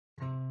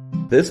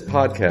This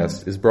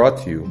podcast is brought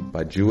to you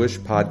by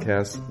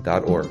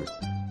JewishPodcasts.org.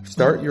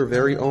 Start your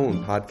very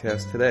own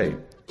podcast today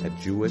at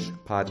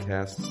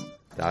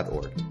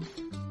JewishPodcasts.org.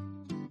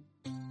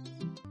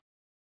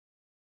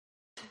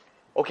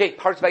 Okay,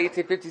 Parts by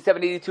Yitzhak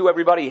 5782,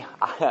 everybody.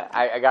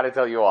 I got to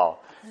tell you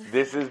all,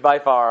 this is by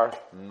far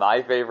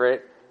my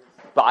favorite,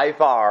 by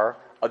far,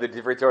 of the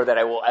Divrei Torah that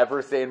I will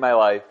ever say in my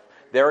life.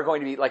 There are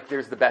going to be,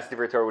 there's the best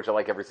Divrei Torah, which I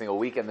like every single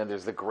week, and then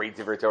there's the great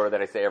Divrei Torah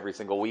that I say every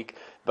single week,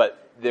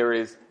 but there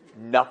is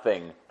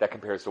nothing that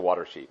compares to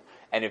water sheep.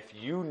 And if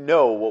you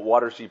know what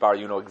water sheep are,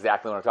 you know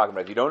exactly what I'm talking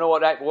about. If you don't know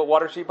what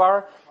water sheep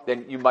are,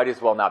 then you might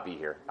as well not be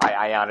here.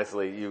 I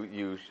honestly,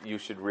 you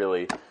should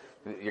really,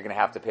 you're going to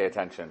have to pay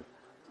attention,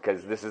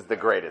 because this is the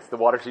greatest. The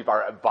water sheep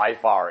are, by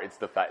far, it's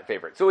the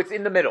favorite. So it's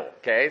in the middle,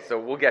 okay? So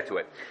we'll get to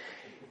it.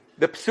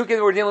 The psukim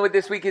that we're dealing with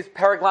this week is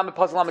Perek Lamed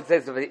Pasuk Lamed. It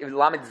says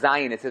Lamed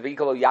Zayin. It says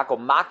V'yikolo Yaakov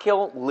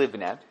Makil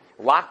Livne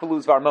Lach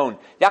Beluz Varmon.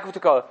 Yaakov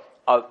took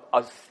a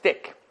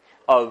stick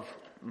of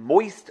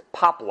moist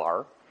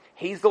poplar,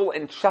 hazel,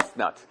 and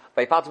chestnut.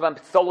 He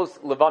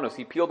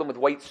peeled them with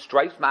white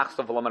stripes. There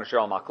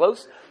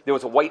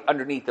was a white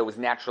underneath that was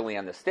naturally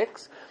on the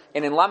sticks.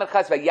 And in Lamed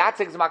Ches, he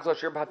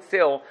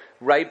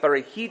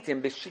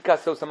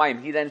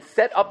then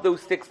set up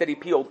those sticks that he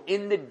peeled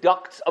in the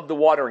ducts of the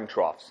watering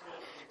troughs.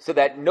 So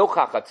that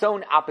nochach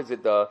hatzon,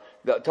 opposite the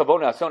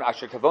tavona hatzon,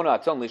 asher tavona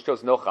hatzon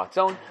lishtos nochach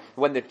hatzon,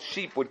 when the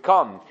sheep would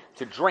come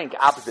to drink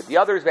opposite the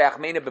others,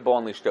 ve'achmeina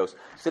bebon lishtos.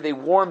 So they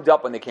warmed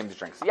up when they came to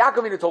drink. So Yaakov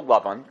Avinu told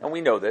Lavan, and we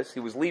know this,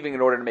 he was leaving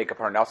in order to make a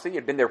parnasa. He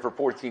had been there for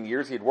 14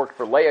 years. He had worked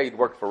for Leah. He had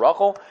worked for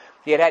Rachel.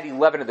 He had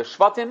 11 of the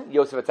Shvatim.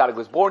 Yosef HaTzadik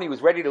was born. He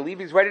was ready to leave.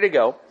 He was ready to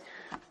go.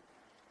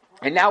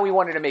 And now he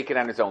wanted to make it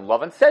on his own.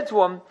 Lavan said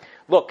to him,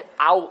 look,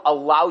 I'll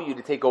allow you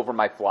to take over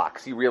my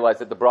flocks. He realized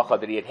that the bracha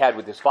that he had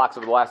with his flocks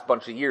over the last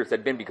bunch of years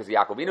had been because of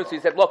Yaakov Avinu. So he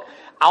said, look,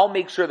 I'll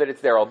make sure that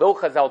it's there. Although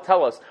Chazal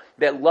tell us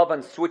that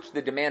Lavan switched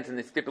the demands and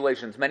the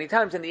stipulations many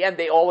times, in the end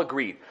they all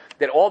agreed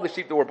that all the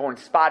sheep that were born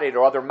spotted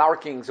or other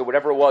markings or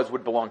whatever it was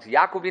would belong to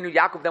Yaakov Avinu.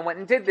 Yaakov then went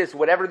and did this,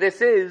 whatever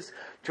this is,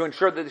 to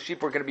ensure that the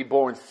sheep were going to be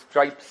born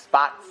stripes,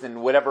 spots,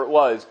 and whatever it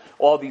was,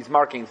 all these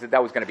markings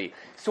that was going to be.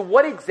 So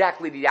what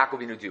exactly did Yaakov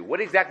Avinu do? What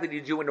exactly did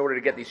he do in order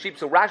to get these sheep?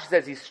 So Rashi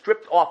says he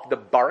stripped off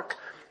the bark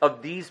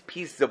of these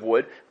pieces of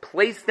wood,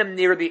 placed them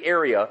near the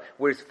area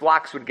where his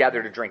flocks would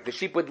gather to drink. The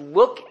sheep would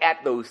look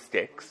at those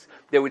sticks,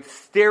 they would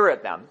stare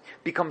at them,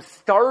 become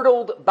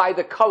startled by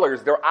the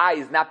colors, their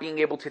eyes not being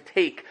able to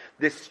take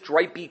the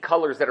stripy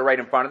colors that are right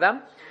in front of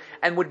them,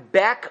 and would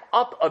back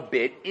up a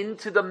bit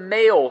into the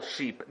male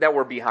sheep that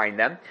were behind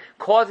them,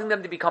 causing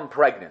them to become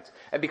pregnant.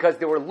 And because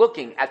they were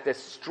looking at the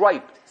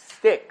striped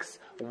sticks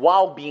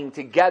while being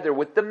together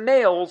with the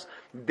males,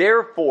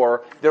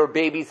 therefore their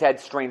babies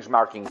had strange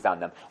markings on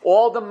them.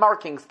 All the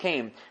markings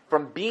came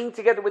from being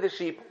together with the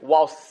sheep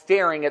while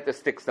staring at the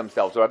sticks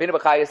themselves. So Rabbeinu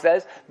Bechaya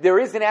says there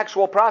is an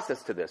actual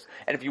process to this.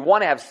 And if you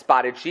want to have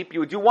spotted sheep, you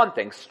would do one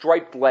thing.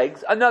 Striped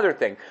legs, another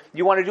thing.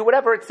 You want to do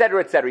whatever,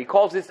 etc., etc. He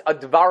calls this a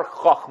dvar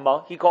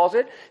chochma, he calls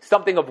it,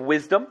 something of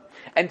wisdom.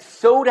 And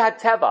sod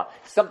hateva,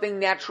 something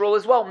natural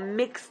as well,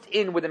 mixed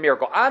in with a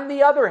miracle. On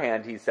the other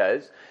hand, he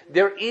says,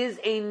 there is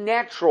a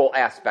natural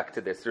aspect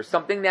to this. There's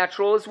something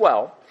natural as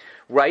well,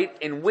 right,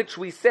 in which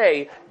we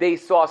say they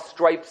saw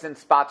stripes and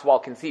spots while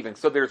conceiving.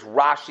 So there's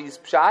Rashi's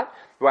pshat,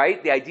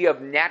 right? The idea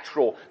of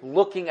natural,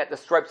 looking at the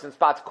stripes and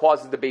spots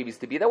causes the babies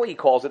to be that way. He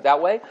calls it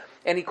that way.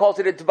 And he calls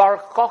it a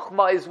dvar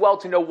chochma as well,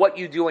 to know what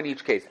you do in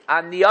each case.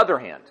 On the other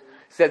hand,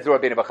 says the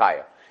Rabbeinu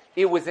Bechaya,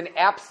 it was an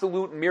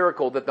absolute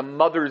miracle that the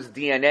mother's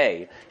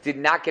DNA did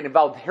not get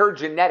involved. Her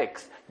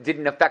genetics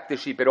didn't affect the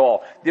sheep at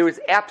all. There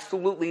is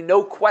absolutely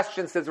no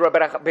question, says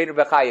Rabbeinu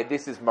Bechaya.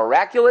 This is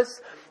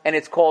miraculous, and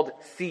it's called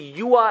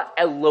Siyua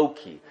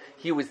Eloki.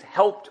 He was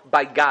helped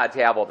by God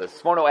to have all this.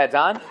 Sforno adds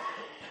on,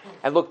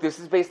 and look, this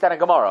is based on a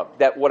Gemara,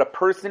 that what a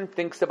person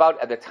thinks about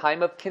at the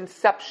time of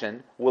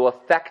conception will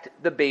affect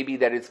the baby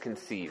that is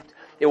conceived.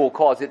 It will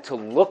cause it to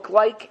look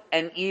like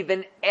and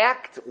even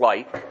act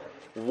like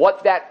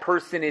what that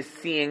person is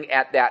seeing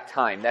at that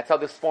time. That's how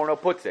the Sforno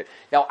puts it.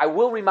 Now, I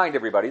will remind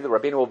everybody that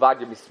Rabbeinu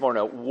Ovadia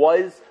Sforno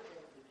was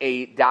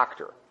a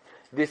doctor.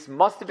 This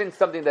must have been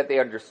something that they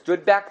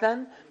understood back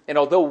then, and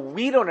although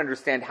we don't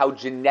understand how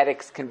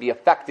genetics can be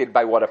affected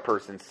by what a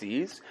person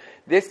sees,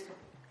 this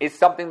is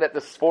something that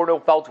the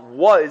Sforno felt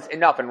was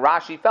enough, and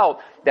Rashi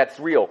felt that's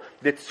real.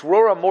 The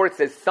Tzrora Mort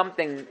says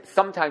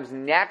sometimes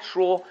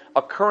natural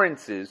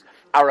occurrences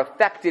are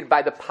affected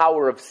by the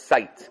power of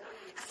sight.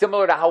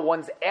 Similar to how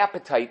one's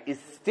appetite is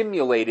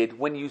stimulated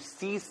when you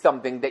see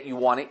something that you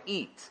want to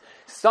eat.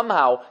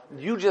 Somehow,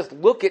 you just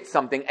look at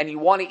something and you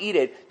want to eat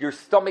it, your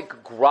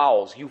stomach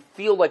growls. You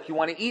feel like you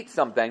want to eat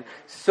something.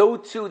 So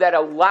too, that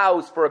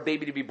allows for a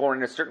baby to be born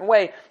in a certain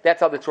way. That's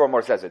how the Torah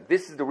Mor says it.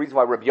 This is the reason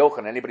why Rabbi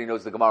Yochanan, anybody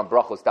knows the Gemara in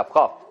Brachos, Daf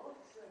Chaf,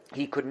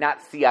 he could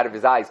not see out of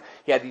his eyes.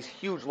 He had these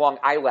huge long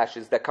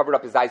eyelashes that covered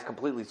up his eyes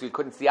completely, so he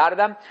couldn't see out of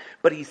them.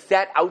 But he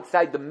sat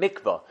outside the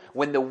mikveh.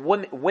 When the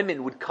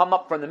women would come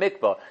up from the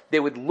mikveh, they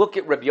would look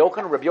at Rabbi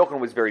Yochanan. Rabbi Yochanan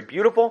was very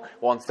beautiful.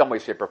 Well, in some way,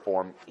 shape, or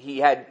form. He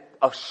had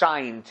a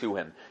shine to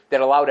him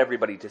that allowed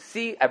everybody to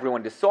see,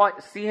 everyone to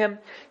see him.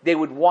 They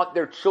would want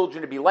their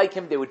children to be like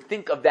him. They would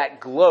think of that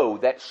glow,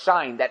 that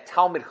shine, that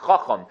Talmid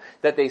Chacham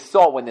that they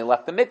saw when they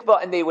left the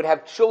mikvah, and they would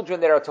have children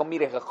that are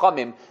Talmidei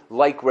Chachamim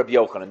like Rabbi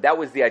Yochanan. That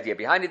was the idea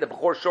behind it. The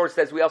Bechor Shor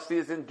says, we also see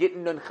this in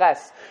Gittin Nun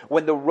Ches,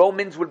 when the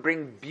Romans would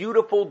bring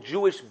beautiful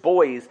Jewish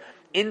boys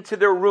into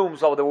their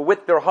rooms while they were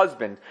with their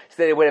husband, so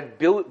that they would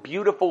have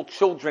beautiful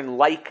children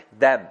like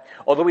them.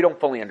 Although we don't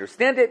fully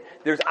understand it,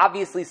 there's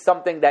obviously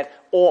something that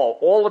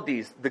all of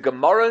these, the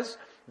Gemaras,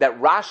 that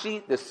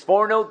Rashi, the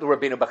Sforno, the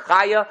Rabbeinu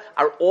Bechaya,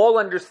 are all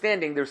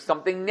understanding there's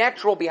something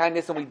natural behind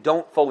this and we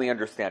don't fully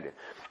understand it.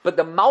 But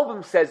the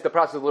Malbim says the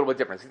process is a little bit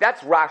different. See,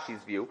 that's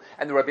Rashi's view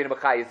and the Rabbeinu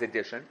Bechaya's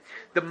addition.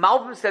 The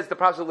Malbim says the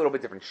process is a little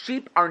bit different.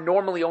 Sheep are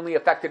normally only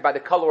affected by the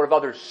color of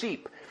other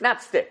sheep,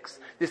 not sticks.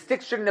 The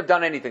sticks shouldn't have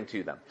done anything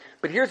to them.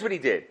 But here's what he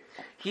did.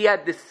 He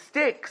had the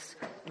sticks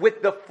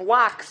with the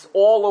flocks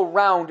all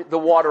around the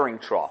watering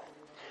trough.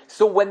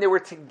 So when they were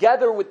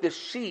together with the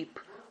sheep,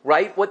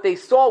 right, what they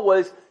saw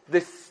was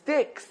the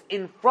sticks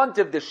in front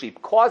of the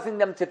sheep, causing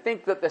them to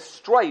think that the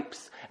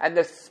stripes and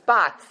the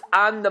spots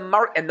on the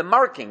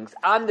markings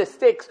on the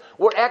sticks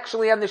were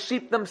actually on the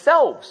sheep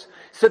themselves.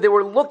 So they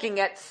were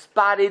looking at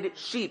spotted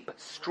sheep,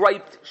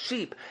 striped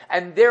sheep,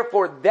 and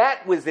therefore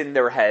that was in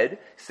their head,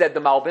 said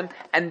the Malbim,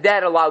 and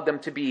that allowed them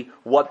to be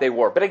what they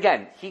were. But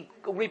again, he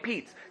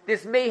repeats,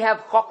 this may have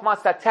Chokmas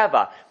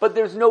HaTeva, but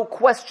there's no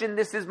question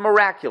this is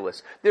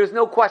miraculous. There's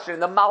no question.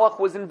 And the Malach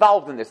was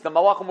involved in this. The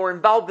Malachim were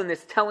involved in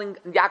this, telling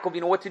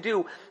Yaakov, what to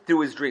do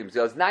through his dreams.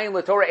 Nayin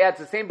LaTorah adds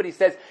the same, but he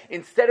says,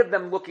 instead of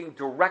them looking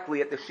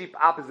directly at the sheep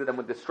opposite them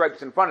with the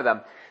stripes in front of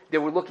them, they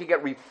were looking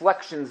at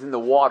reflections in the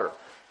water.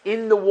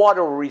 In the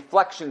water were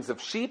reflections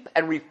of sheep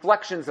and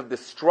reflections of the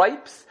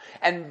stripes,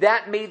 and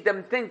that made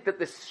them think that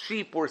the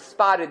sheep were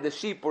spotted, the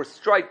sheep were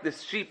striped, the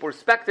sheep were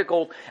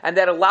spectacled, and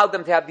that allowed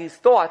them to have these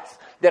thoughts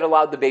that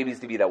allowed the babies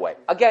to be that way.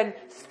 Again,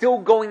 still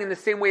going in the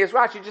same way as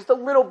Rashi, just a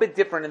little bit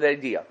different in the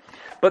idea.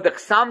 But the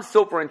Chassam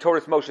Sofer in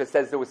Torah Moshe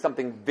says there was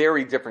something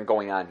very different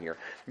going on here.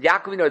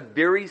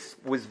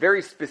 Yaakov was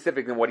very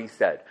specific in what he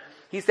said.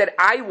 He said,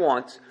 I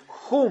want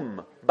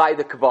chum by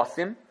the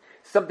kvasim,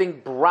 something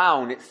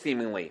brown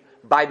seemingly,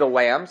 by the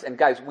lambs, and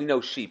guys, we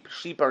know sheep.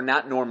 Sheep are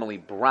not normally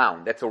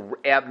brown. That's an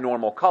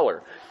abnormal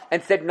color.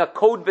 And said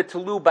nakod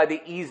v'telu by the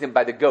izim,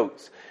 by the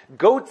goats.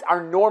 Goats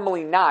are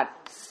normally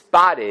not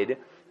spotted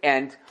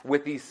and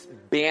with these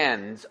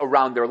bands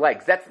around their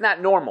legs. That's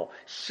not normal.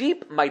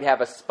 Sheep might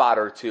have a spot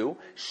or two.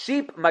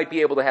 Sheep might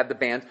be able to have the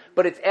bands,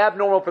 but it's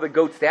abnormal for the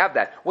goats to have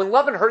that. When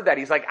Lavan heard that,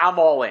 he's like, I'm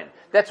all in.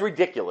 That's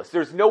ridiculous.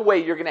 There's no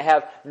way you're going to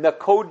have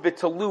nakod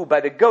v'telu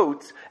by the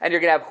goats, and you're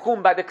going to have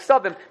chum by the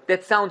ksavim.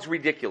 That sounds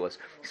ridiculous.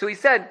 So he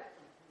said,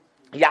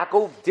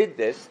 Yaakov did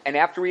this, and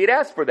after he had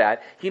asked for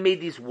that, he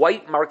made these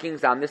white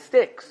markings on the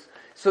sticks,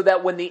 so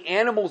that when the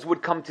animals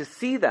would come to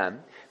see them,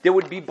 they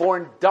would be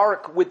born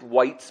dark with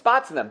white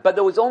spots in them. But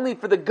that was only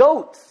for the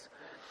goats.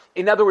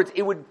 In other words,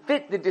 it would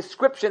fit the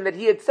description that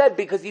he had said,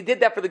 because he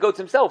did that for the goats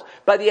themselves.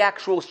 By the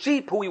actual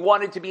sheep, who he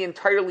wanted to be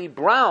entirely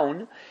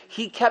brown,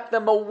 he kept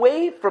them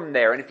away from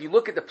there. And if you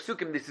look at the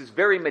psukim, this is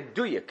very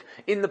meduyik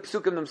in the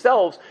psukim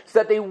themselves, so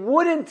that they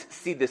wouldn't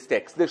see the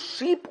sticks. The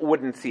sheep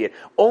wouldn't see it.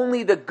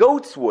 Only the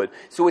goats would.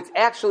 So it's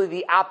actually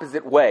the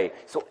opposite way.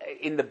 So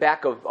in the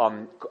back of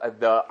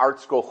the Art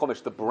Scroll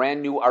Chumash, the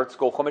brand new Art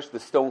Scroll Chumash, the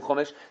stone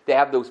Chumash, they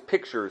have those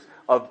pictures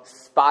of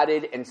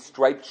spotted and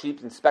striped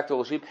sheep and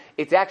spectacled sheep.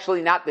 It's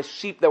actually not the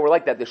sheep that were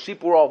like that. The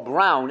sheep were all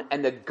brown,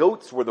 and the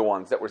goats were the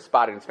ones that were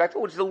spotted and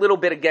spectacled, which is a little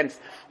bit against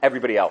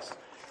everybody else.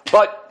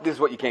 But this is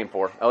what you came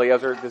for,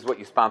 Eliezer. This is what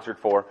you sponsored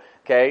for.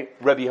 Okay,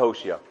 Rabbi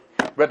Hoshea.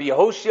 Rabbi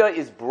Hoshea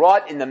is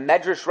brought in the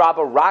Medrash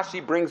Rabbah.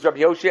 Rashi brings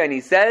Rabbi Hoshea, and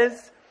he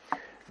says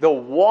the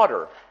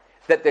water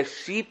that the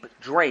sheep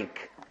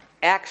drank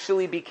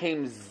actually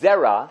became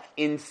zera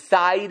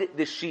inside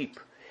the sheep,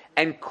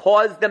 and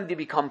caused them to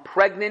become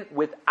pregnant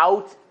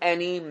without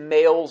any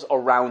males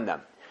around them.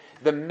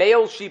 The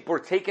male sheep were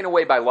taken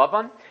away by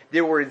Lavan.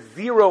 There were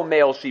 0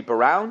 male sheep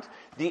around.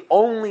 The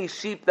only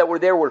sheep that were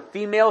there were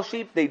female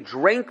sheep. They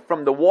drank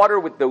from the water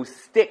with those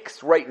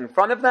sticks right in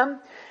front of them,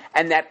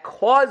 and that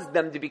caused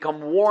them to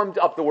become warmed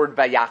up. The word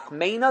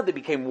vayachmeina, they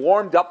became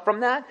warmed up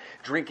from that.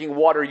 Drinking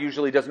water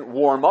usually doesn't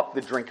warm up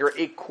the drinker,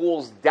 it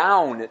cools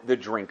down the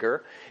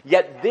drinker.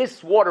 Yet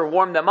this water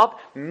warmed them up,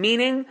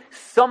 meaning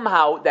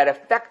somehow that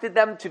affected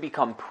them to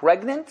become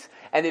pregnant,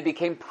 and they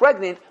became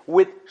pregnant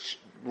with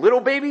little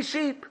baby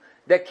sheep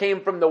that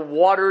came from the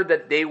water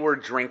that they were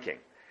drinking.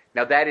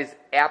 Now that is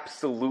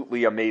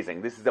absolutely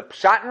amazing. This is a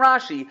Pshat and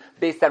Rashi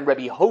based on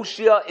Rabbi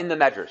Hoshea in the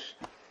Medrash.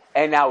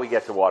 And now we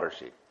get to water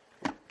sheep.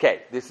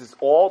 Okay, this is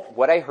all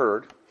what I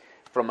heard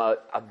from a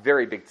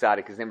very big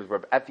tzaddik. His name is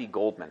Rabbi Effie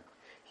Goldman.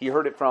 He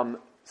heard it from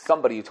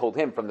somebody who told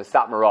him from the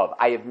Satmar Rav.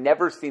 I have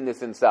never seen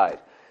this inside.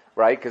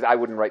 right? Because I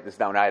wouldn't write this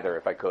down either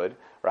if I could,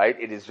 right?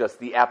 It is just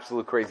the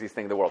absolute craziest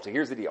thing in the world. So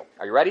here's the deal.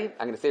 Are you ready?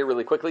 I'm going to say it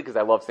really quickly because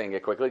I love saying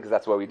it quickly because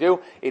that's what we do.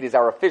 It is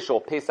our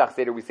official Pesach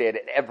Seder. We say it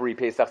at every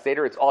Pesach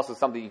Seder. It's also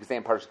something you can say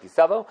in Parshas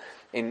Kisavo.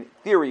 In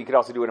theory, you could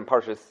also do it in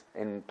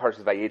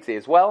Parshas Vayetze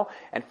as well.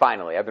 And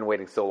finally, I've been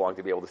waiting so long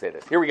to be able to say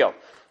this. Here we go.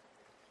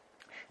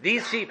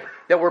 These sheep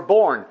that were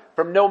born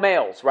from no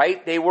males,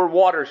 right? They were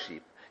water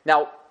sheep.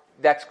 Now,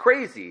 that's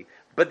crazy,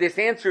 but this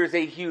answer is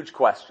a huge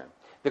question.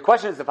 The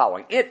question is the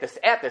following. At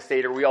the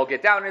Seder, we all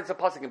get down, and it's a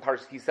pasuk in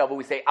Parshas Kisavo.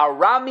 We say,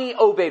 Arami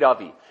Oved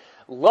Avi.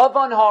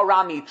 Lavan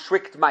ha'arami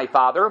tricked my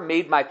father,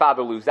 made my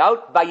father lose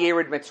out.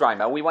 Vayered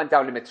Mitzrayim. And we went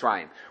down to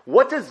Mitzrayim.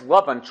 What does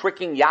Lavan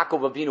tricking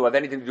Yaakov Avinu have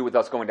anything to do with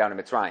us going down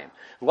to Mitzrayim?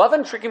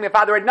 Lavan tricking my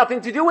father had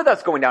nothing to do with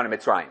us going down to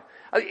Mitzrayim.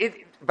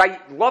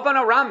 Lavan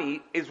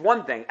Arami is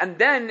one thing, and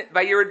then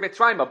Vayered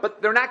Mitzrayim,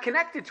 but they're not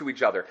connected to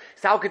each other.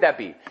 So how could that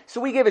be? So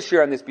we gave a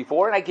share on this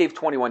before, and I gave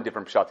 21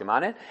 different pshatim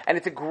on it, and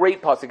it's a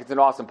great pasuk, it's an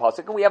awesome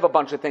pasuk, and we have a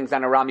bunch of things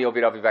on Arami,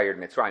 Oved Avi, Vayered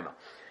Mitzrayim.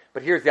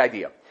 But here's the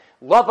idea.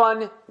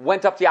 Lavan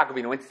went up to Yaakov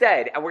Avinu and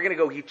said, and we're going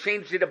to go, he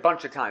changed it a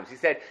bunch of times. He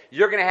said,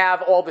 you're going to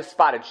have all the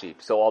spotted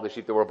sheep. So all the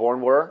sheep that were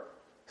born were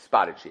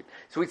spotted sheep.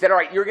 So he said, all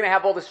right, you're going to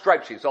have all the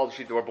striped sheep. So all the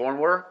sheep that were born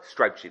were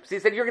striped sheep. So he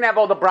said, you're going to have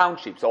all the brown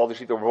sheep. So all the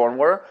sheep that were born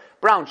were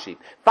brown sheep.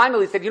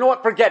 Finally, he said, you know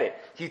what, forget it.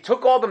 He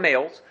took all the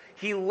males.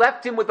 He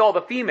left him with all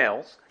the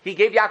females. He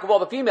gave Yaakov all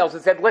the females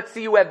and said, let's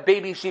see you have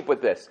baby sheep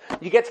with this.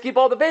 You get to keep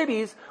all the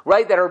babies,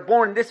 right, that are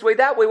born this way,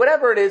 that way,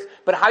 whatever it is,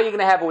 but how are you going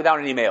to have it without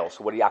any males?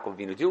 So what did Yaakov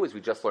Avinu do? As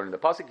we just learned in the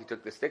pasuk, he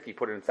took the stick, he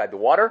put it inside the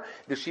water.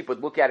 The sheep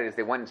would look at it as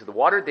they went into the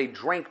water. They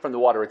drank from the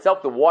water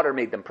itself. The water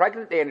made them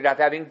pregnant. They ended up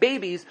having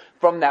babies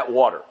from that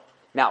water.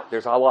 Now,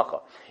 there's a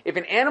halacha. If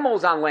an animal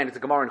is on land, it's a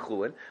Gemara in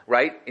Chulin,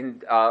 right,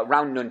 in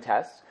round nun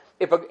tests.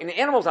 If an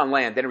animal's on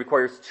land, then it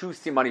requires 2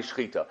 simani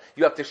shchita.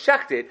 You have to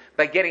shecht it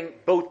by getting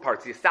both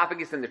parts, the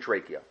esophagus and the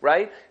trachea,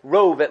 right?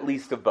 Rove at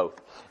least of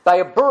both. By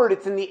a bird,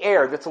 it's in the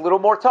air. That's a little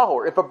more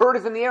tahor. If a bird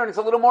is in the air and it's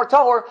a little more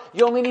tahor,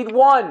 you only need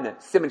 1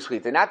 siman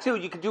shchita. Not 2,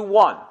 you can do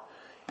 1.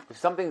 If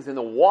something's in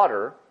the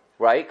water,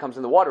 right, comes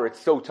in the water, it's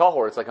so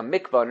tahor, it's like a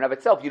mikvah in and of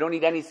itself, you don't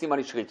need any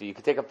simani shchita. You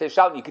could take a fish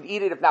out and you could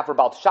eat it, if not for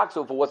Baal Teshak,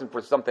 so if it wasn't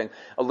for something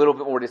a little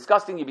bit more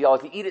disgusting, you'd be able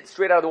to eat it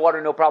straight out of the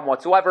water, no problem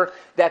whatsoever.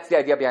 That's the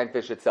idea behind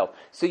fish itself.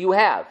 So you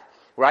have,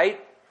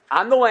 right,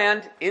 on the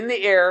land, in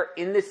the air,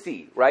 in the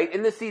sea, right?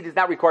 In the sea does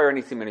not require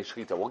any simani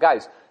shchita. Well,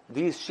 guys,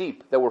 these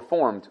sheep that were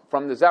formed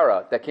from the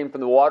zera, that came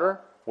from the water,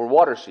 were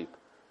water sheep.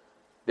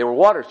 They were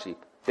water sheep.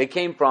 They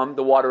came from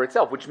the water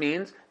itself, which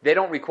means they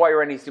don't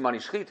require any simani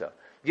shchita.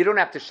 You don't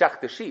have to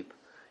shech the sheep.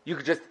 You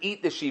could just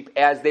eat the sheep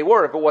as they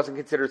were if it wasn't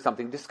considered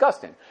something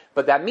disgusting.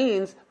 But that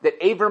means that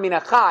Ever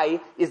Minachai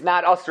is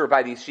not usher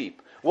by these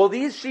sheep. Well,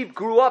 these sheep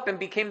grew up and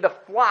became the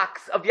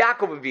flocks of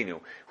Yaakov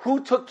Avinu.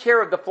 Who took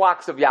care of the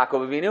flocks of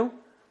Yaakov Avinu?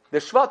 The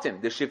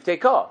Shvatim, the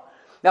Shiftei Ka.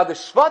 Now, the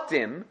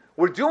Shvatim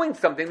were doing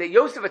something that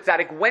Yosef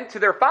Atzadik went to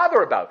their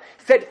father about.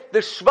 He said, the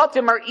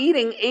Shvatim are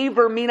eating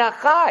Ever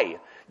Minachai.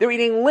 They're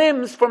eating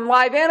limbs from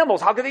live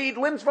animals. How could they eat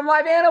limbs from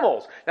live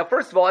animals? Now,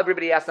 first of all,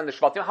 everybody asked on the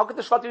Shvatim, how could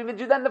the Shvatim even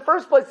do that in the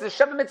first place? The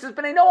Sheva Mitzvah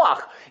B'nai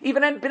Noach.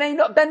 Even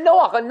Ben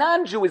Noach, a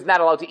non-Jew, is not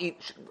allowed to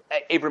eat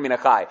Ever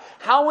Minachai.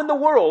 How in the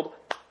world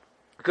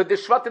could the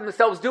Shvatim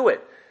themselves do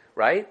it?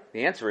 Right?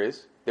 The answer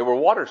is, they were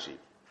water sheep.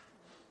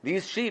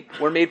 These sheep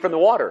were made from the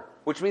water,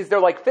 which means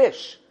they're like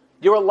fish.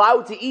 You're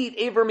allowed to eat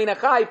Ever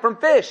Minachai from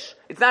fish.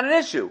 It's not an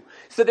issue.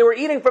 So they were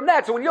eating from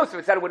that. So when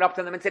Yosef Atzadik went up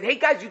to them and said, hey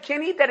guys, you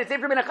can't eat that, it's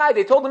Ever Minachai,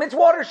 they told him it's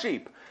water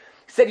sheep.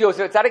 Said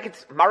Yosef Atzadik,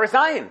 it's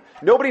Marasayan.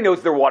 Nobody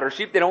knows they're water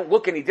sheep. They don't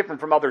look any different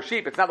from other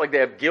sheep. It's not like they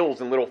have gills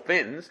and little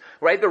fins,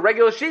 right? They're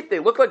regular sheep. They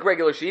look like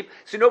regular sheep.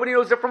 So nobody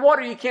knows they're from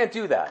water. You can't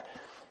do that.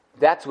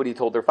 That's what he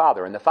told their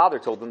father. And the father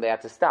told them they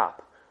had to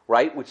stop.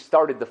 Right, which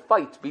started the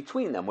fight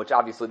between them, which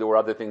obviously there were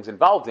other things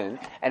involved in,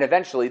 and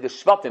eventually the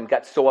Shvatim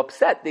got so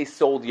upset they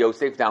sold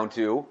Yosef down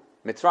to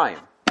Mitzrayim.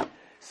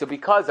 So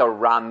because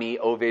Arami,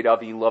 Oved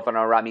Avi, Lavan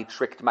Arami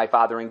tricked my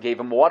father and gave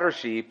him water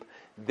sheep,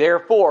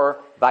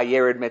 therefore,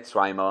 Vayered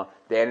Mitzrayim,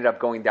 they ended up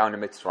going down to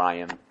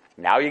Mitzrayim.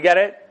 Now you get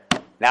it?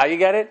 Now you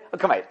get it? Oh,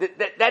 come on,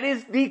 that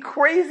is the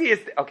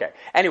craziest. Okay,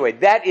 anyway,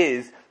 that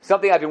is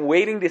something I've been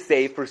waiting to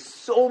say for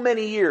so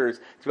many years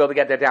to be able to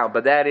get that down,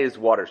 but that is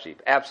water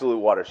sheep, absolute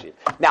water sheep.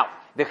 Now,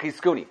 the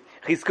Chizkuni.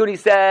 Chizkuni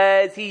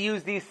says he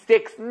used these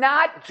sticks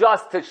not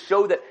just to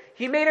show that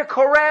he made a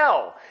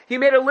corral. He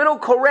made a little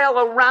corral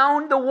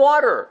around the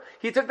water.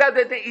 He took that,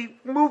 he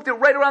moved it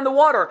right around the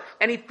water,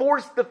 and he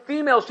forced the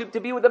female sheep to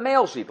be with the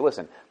male sheep.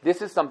 Listen,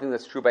 this is something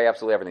that's true by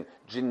absolutely everything.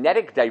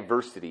 Genetic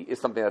diversity is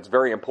something that's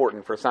very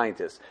important for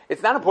scientists.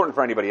 It's not important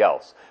for anybody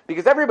else,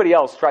 because everybody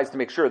else tries to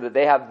make sure that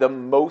they have the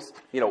most,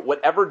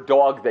 whatever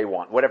dog they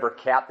want, whatever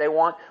cat they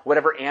want,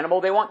 whatever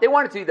animal they want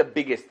it to be the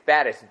biggest,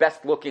 fattest,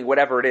 best looking,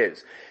 whatever it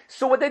is.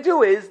 So what they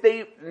do is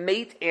they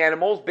mate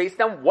animals based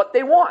on what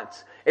they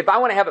want. If I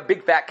want to have a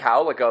big fat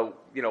cow, like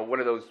one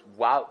of those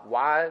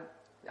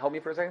help me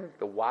for a second,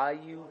 the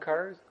Wagyu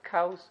cows?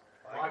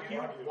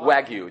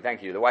 Wagyu,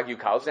 thank you, the Wagyu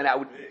cows, and I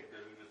would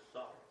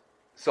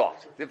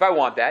soft. If I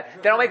want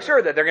that, then I'll make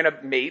sure that they're going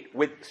to mate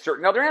with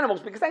certain other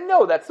animals because I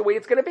know that's the way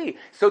it's going to be.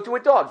 So too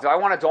with dogs. If I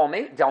want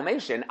a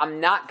Dalmatian, I'm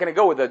not going to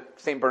go with a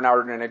St.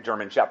 Bernard and a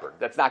German Shepherd.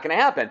 That's not going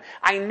to happen.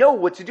 I know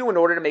what to do in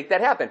order to make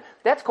that happen.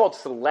 That's called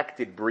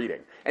selected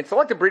breeding. And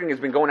selected breeding has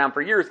been going on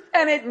for years,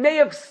 and it may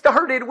have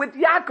started with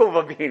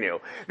Yaakov Avinu.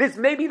 This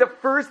may be the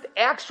first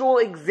actual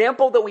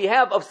example that we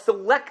have of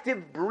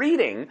selective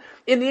breeding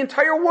in the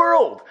entire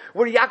world,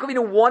 where Yaakov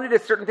Avinu wanted a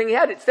certain thing he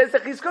had. It says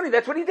that Chizkoni,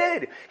 that's what he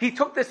did. He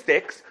took the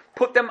sticks,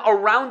 put them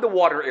around the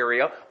water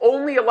area,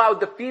 only allowed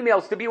the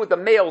females to be with the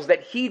males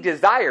that he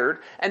desired,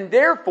 and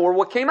therefore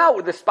what came out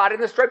with the spotted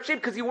and the striped sheep,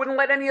 because he wouldn't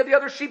let any of the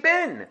other sheep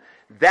in.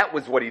 That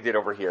was what he did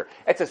over here.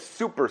 It's a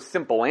super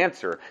simple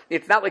answer.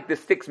 It's not like the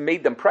sticks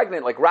made them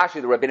pregnant, like Rashi,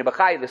 the Rabbeinu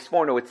Bachai, the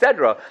Sforno,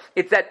 etc.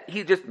 It's that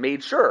he just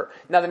made sure.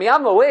 Now the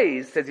Miyam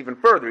Loez says even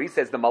further. He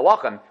says the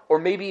Malachim, or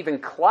maybe even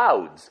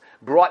clouds,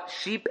 brought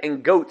sheep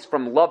and goats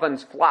from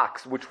Lavan's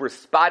flocks, which were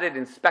spotted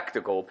and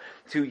spectacled,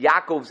 to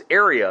Yaakov's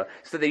area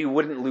so that he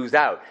wouldn't lose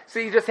out. So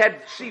you just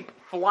had sheep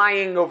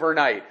flying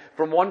overnight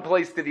from one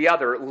place to the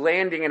other,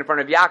 landing in front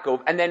of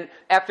Yaakov, and then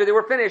after they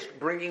were finished,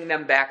 bringing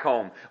them back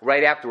home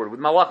right afterward, with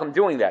Malachim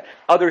doing that.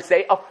 Others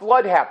say a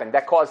flood happened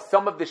that caused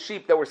some of the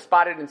sheep that were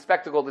spotted and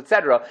spectacled,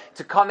 etc.,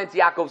 to come into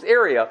Yaakov's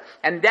area,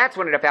 and that's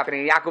what ended up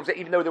happening. Yaakov's,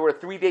 even though they were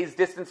 3 days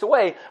distance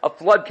away, a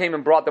flood came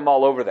and brought them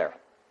all over there.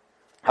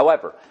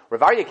 However, Rav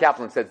Aryeh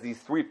Kaplan says these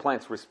 3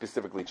 plants were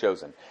specifically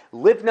chosen.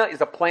 Livna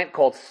is a plant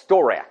called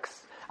storax.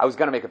 I was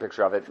going to make a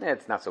picture of it.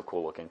 It's not so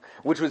cool looking.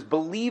 Which was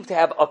believed to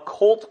have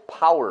occult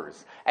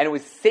powers, and it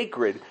was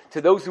sacred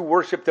to those who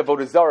worshipped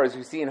Avodah Zarah, as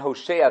we see in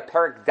Hosea,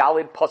 Perek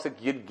Dalid, Pasuk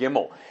Yud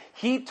Gimel.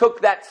 He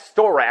took that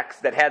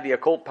storax that had the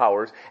occult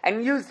powers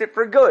and used it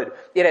for good.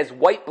 It has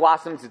white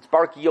blossoms. Its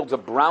bark yields a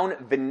brown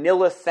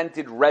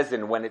vanilla-scented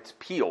resin when it's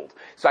peeled.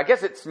 So I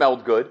guess it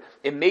smelled good.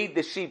 It made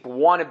the sheep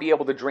want to be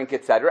able to drink,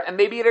 etc. And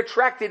maybe it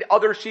attracted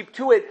other sheep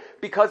to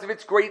it because of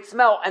its great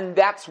smell. And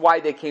that's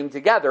why they came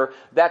together.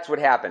 That's what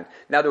happened.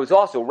 Now there was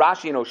also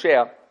Rashi and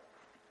Hosea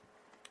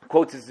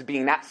quotes this as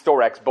being not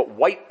storax, but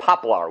white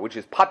poplar, which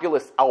is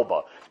Populus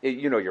alba.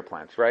 You know your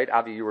plants, right?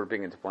 Avi, you were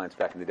big into plants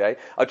back in the day.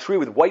 A tree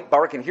with white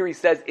bark, and here he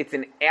says it's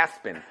an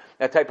aspen,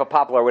 that type of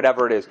poplar,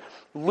 whatever it is.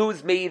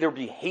 Luz may either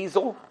be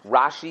hazel,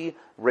 Rashi,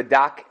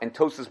 Radak, and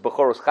Tosas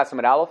Bechoros Chesem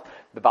and Aleph.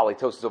 The Bali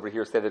Tosas over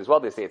here say that as well.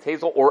 They say it's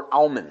hazel, or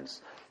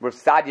almonds. Rav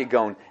Sadia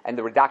Gaon and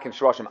the Radak and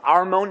Shirashim.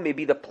 Armon may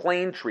be the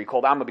plain tree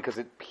called Alma because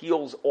it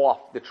peels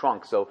off the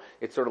trunk. So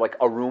it's sort of like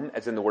arum,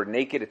 as in the word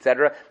naked,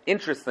 etc.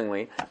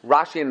 Interestingly,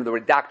 Rashi and the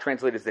Radak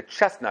translate as the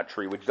chestnut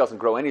tree, which doesn't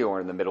grow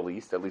anywhere in the Middle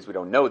East. At least we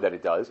don't know that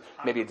it does.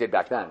 Maybe it did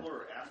back then.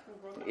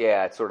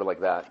 Yeah, it's sort of like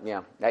that.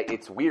 Yeah,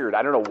 it's weird.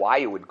 I don't know why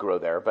it would grow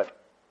there, but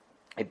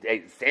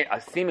it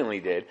seemingly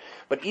did.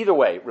 But either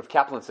way, Rav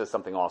Kaplan says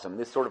something awesome.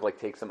 This sort of like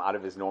takes him out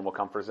of his normal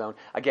comfort zone.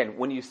 Again,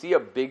 when you see a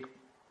big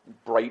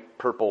bright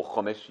purple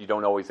chumash, you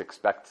don't always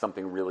expect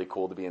something really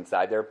cool to be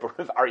inside there. But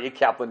Aryeh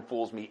Kaplan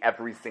fools me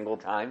every single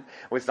time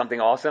with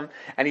something awesome.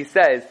 And he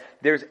says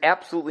there's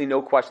absolutely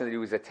no question that he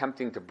was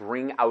attempting to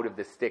bring out of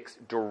the sticks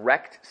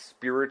direct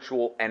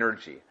spiritual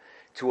energy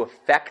to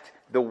affect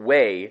the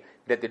way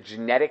that the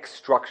genetic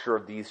structure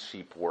of these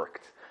sheep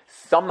worked.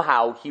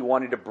 Somehow he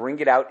wanted to bring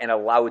it out and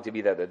allow it to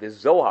be there. The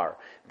Zohar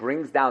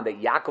brings down that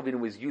Yaakov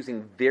was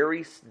using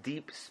very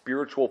deep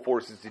spiritual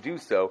forces to do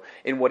so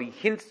in what he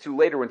hints to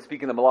later when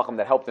speaking the Malachim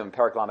that helped him in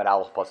Perek Lamed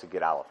Aleph Pasuk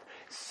Gid Aleph.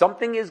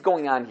 Something is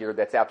going on here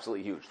that's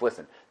absolutely huge.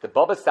 Listen, the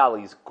Baba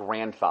Sali's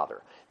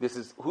grandfather, this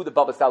is who the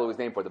Baba Sali was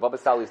named for. The Baba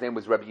Sali's name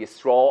was Rabbi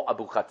Yisrael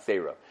Abu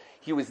Chatzera.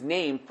 He was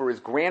named for his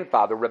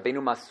grandfather,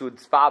 Rabbeinu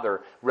Masud's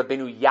father,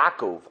 Rabbeinu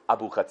Yaakov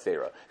Abu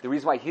Chatzera. The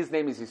reason why his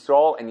name is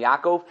Yisrael and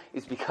Yaakov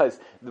is because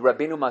the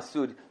Rabbeinu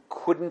Masud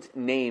couldn't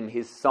name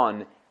his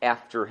son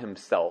after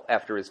himself,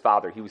 after his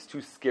father. He was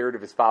too scared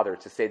of his father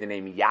to say the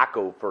name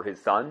Yaakov for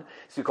his son,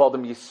 so he called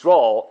him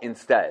Yisrael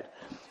instead.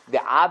 The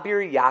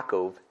Abir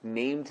Yaakov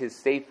named his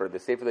sefer, the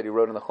sefer that he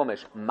wrote in the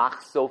Chumash,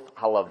 Machsof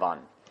Halavan,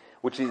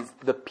 which is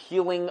the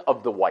peeling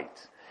of the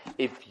white.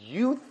 If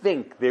you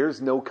think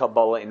there's no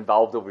Kabbalah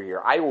involved over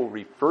here, I will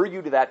refer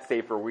you to that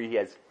sefer where he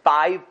has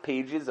 5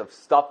 pages of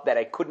stuff that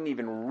I couldn't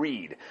even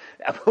read.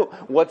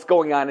 What's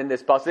going on in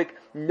this pasuk?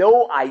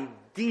 No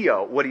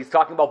idea what he's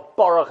talking about.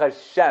 Baruch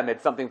Hashem,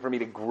 it's something for me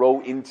to grow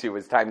into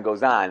as time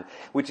goes on,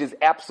 which is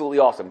absolutely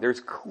awesome. There's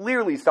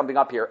clearly something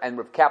up here, and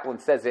Rav Kaplan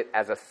says it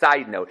as a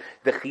side note.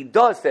 The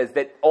Chidah says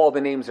that all the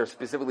names are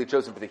specifically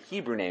chosen for the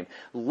Hebrew name.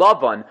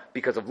 Lavan,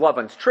 because of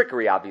Lavan's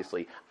trickery,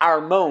 obviously.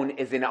 Armon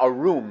is in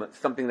Arum,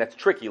 something that's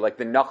tricky, like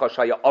the Nachash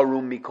Haya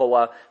Arum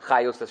Mikola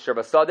Chayos Asher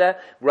Basada,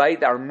 right?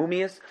 The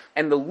Armumius.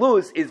 And the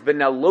Luz is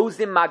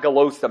Venalozim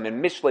Magalosam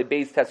in Mishlei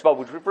Beis Tesvav,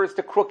 which refers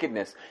to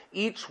crookedness.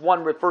 Each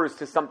one refers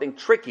to something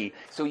tricky.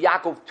 So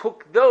Yaakov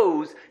took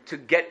those to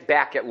get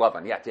back at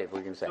Lavan. Yeah, Dave, what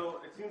are you going to say? So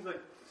it seems like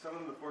some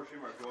of the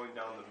Forshim are going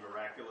down the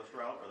miraculous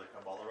route or the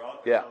Kabbalah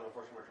route. Yeah. Some of the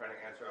Forshim are trying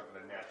to answer up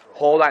in a natural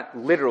Hold on,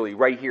 literally,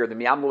 right here, the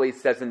Miyam Loez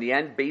says in the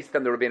end, based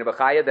on the Rabbeinu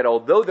Bachaya, that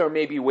although there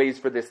may be ways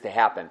for this to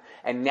happen,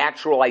 and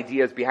natural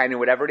ideas behind it,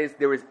 whatever it is,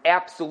 there is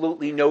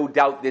absolutely no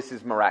doubt this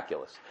is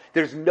miraculous.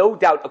 There's no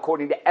doubt,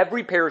 according to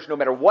every parish, no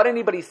matter what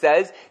anybody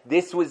says,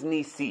 this was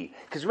Nisi.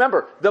 Because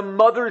remember, the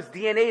mother's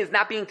DNA is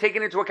not being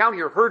taken into account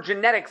here. Her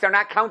genetics are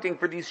not counting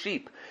for these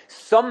sheep.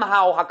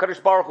 Somehow,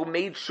 HaKadosh Baruch Hu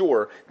made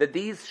sure that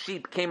these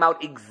sheep came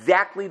out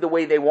exactly the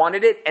way they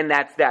wanted it, and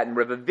that's that. And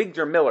Rabbi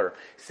Victor Miller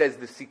says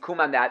the Sikum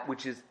on that,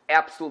 which is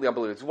absolutely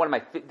unbelievable.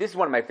 This is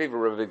one of my favorite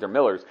Rabbi Victor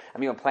Millers.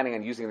 I'm even planning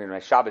on using it in my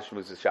Shabbos,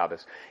 Shmuzah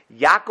Shabbos.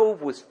 Yaakov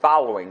was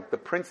following the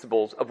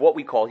principles of what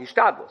we call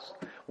Hishtadlus,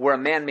 where a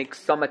man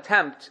makes some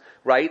attempt,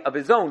 right, of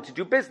his own to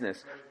do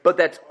business. But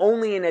that's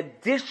only in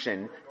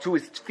addition to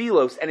his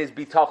tfilos and his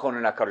bitachon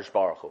in HaKadosh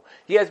Baruch Hu.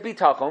 He has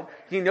bitachon.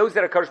 He knows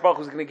that HaKadosh Baruch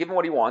Hu is going to give him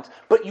what he wants,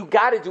 but you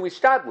got to do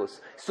Hishtadlus.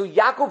 So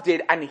Yaakov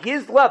did, on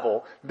his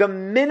level, the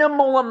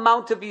minimal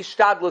amount of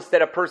Hishtadlus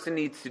that a person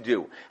needs to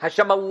do.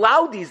 Hashem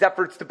allowed these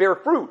efforts to bear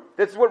fruit.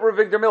 That's what Rav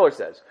Victor Miller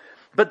says.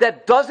 But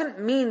that doesn't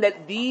mean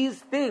that these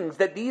things,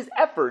 that these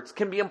efforts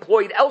can be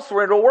employed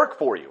elsewhere and it'll work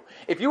for you.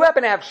 If you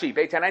happen to have sheep,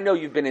 Eitan, I know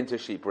you've been into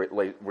sheep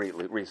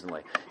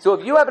recently. So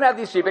if you happen to have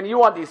these sheep and you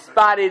want these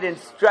spotted and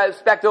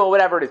speckled or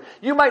whatever it is,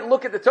 you might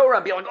look at the Torah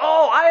and be like,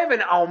 oh, I have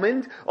an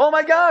almond. Oh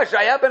my gosh,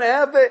 I happen to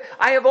have it.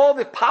 I have all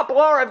the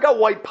poplar. I've got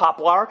white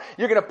poplar.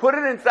 You're going to put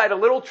it inside a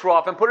little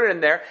trough and put it in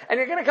there and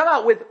you're going to come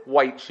out with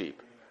white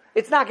sheep.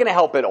 It's not going to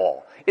help at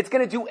all. It's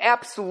going to do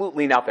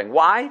absolutely nothing.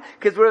 Why?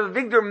 Because Rabbi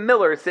Victor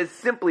Miller says,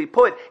 simply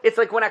put, it's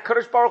like when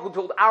HaKadosh Baruch Hu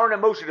told Aaron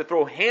and Moshe to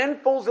throw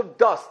handfuls of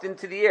dust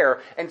into the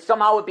air, and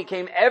somehow it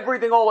became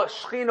everything all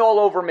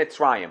over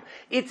Mitzrayim.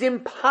 It's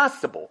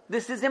impossible.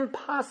 This is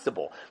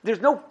impossible. There's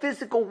no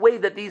physical way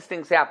that these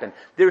things happen.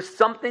 There's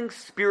something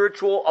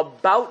spiritual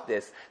about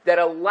this that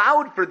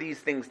allowed for these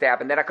things to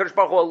happen, that HaKadosh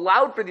Baruch Hu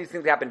allowed for these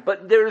things to happen,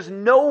 but there's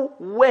no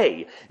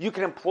way you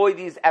can employ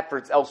these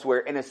efforts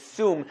elsewhere and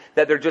assume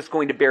that they're just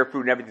going to bear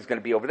fruit and everything's going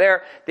to be over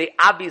there. They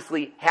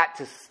obviously had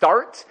to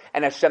start,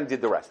 and Hashem did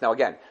the rest. Now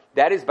again,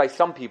 that is by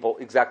some people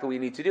exactly what you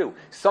need to do.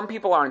 Some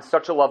people are in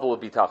such a level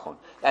of bitachon,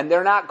 and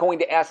they're not going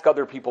to ask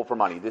other people for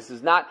money. This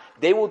is not,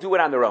 they will do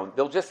it on their own.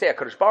 They'll just say,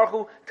 HaKadosh Baruch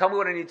Hu, tell me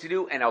what I need to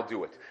do, and I'll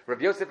do it.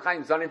 Rav Yosef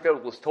Chaim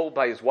Sonnenfeld was told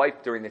by his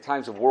wife during the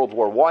times of World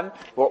War I,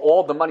 where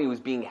all the money was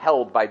being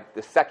held by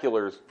the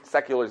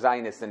secular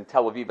Zionists in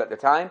Tel Aviv at the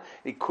time.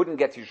 They couldn't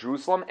get to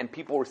Jerusalem, and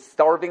people were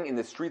starving in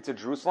the streets of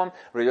Jerusalem.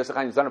 Rav Yosef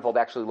Chaim Sonnenfeld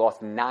actually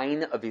lost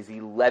 9 of his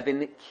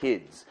 11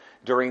 kids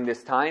during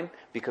this time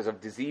because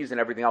of disease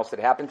and everything else that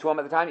happened to him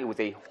at the time. It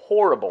was a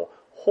horrible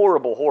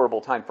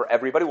time for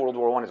everybody. World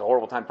War I is a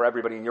horrible time for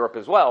everybody in Europe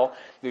as well.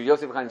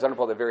 Yosef Chaim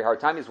Sonnenfeld had a very hard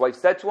time. His wife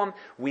said to him,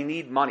 we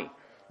need money.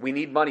 We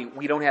need money.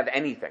 We don't have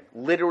anything.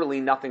 Literally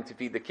nothing to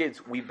feed the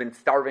kids. We've been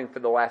starving for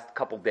the last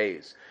couple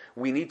days.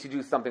 We need to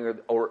do something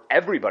or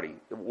everybody,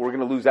 we're going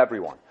to lose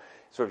everyone.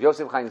 So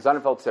Yosef Chaim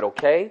Sonnenfeld said,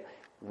 okay,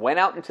 went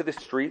out into the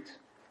street,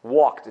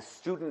 walked. A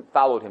student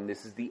followed him.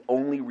 This is the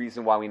only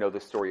reason why we know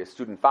this story. A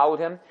student followed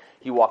him.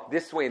 He walked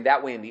this way and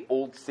that way in the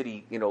old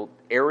city,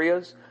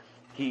 areas.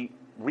 He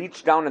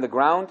reached down in the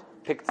ground,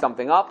 picked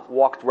something up,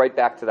 walked right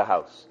back to the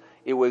house.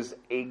 It was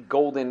a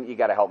golden, you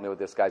got to help me with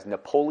this, guys.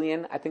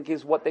 Napoleon, I think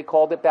is what they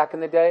called it back in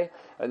the day.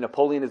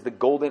 Napoleon is the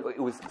golden,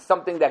 it was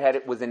something that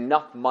it was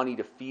enough money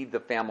to feed the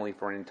family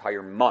for an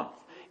entire month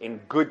in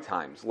good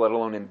times, let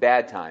alone in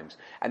bad times.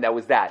 And that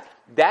was that.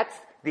 That's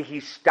the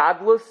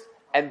hishtadlus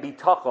and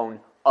bitachon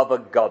of a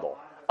gadol,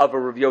 of a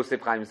Rav Yosef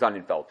Chaim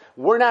Sonnenfeld.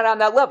 We're not on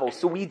that level,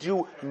 so we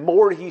do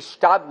more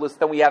hishtadlus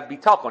than we have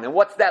bitachon. And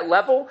what's that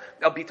level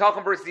of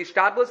bitachon versus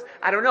hishtadlus?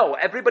 I don't know.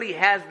 Everybody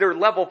has their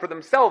level for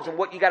themselves and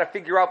what you got to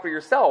figure out for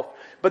yourself.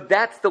 But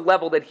that's the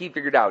level that he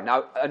figured out.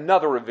 Now,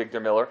 another Rav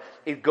Victor Miller,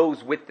 it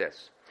goes with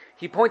this.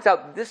 He points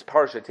out this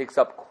parsha takes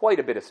up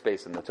quite a bit of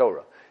space in the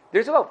Torah.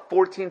 There's about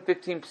 14,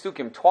 15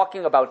 psukim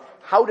talking about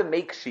how to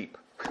make sheep.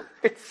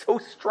 It's so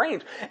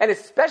strange. And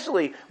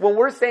especially when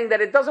we're saying that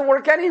it doesn't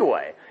work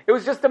anyway. It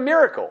was just a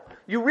miracle.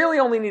 You really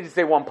only need to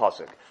say one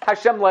pasuk.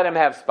 Hashem let him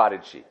have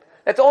spotted sheep.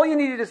 That's all you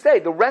needed to say.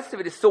 The rest of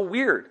it is so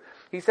weird.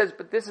 He says,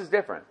 but this is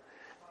different.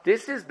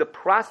 This is the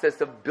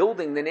process of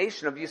building the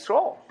nation of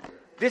Yisrael.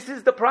 This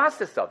is the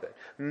process of it.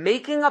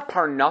 Making a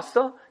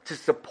parnasa to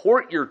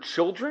support your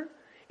children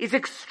is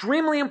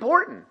extremely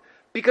important.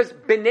 Because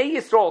Bnei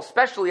Yisrael,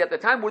 especially at the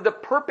time, were the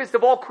purpose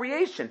of all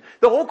creation.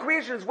 The whole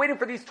creation is waiting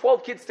for these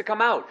 12 kids to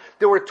come out.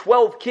 There were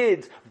 12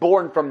 kids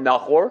born from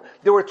Nahor.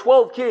 There were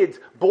 12 kids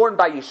born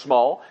by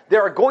Yishmael.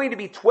 There are going to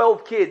be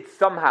 12 kids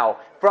somehow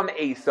from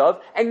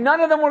Esav, and none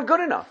of them were good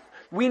enough.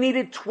 We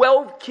needed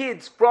 12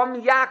 kids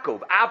from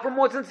Yaakov. Avram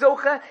wasn't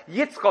Zocha.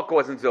 Yitzchak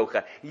wasn't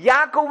Zocha.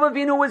 Yaakov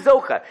Avinu was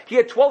Zocha. He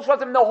had 12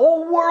 Shvatim. The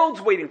whole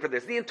world's waiting for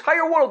this. The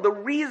entire world. The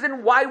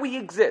reason why we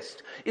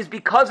exist is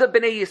because of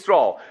Bnei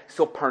Yisrael.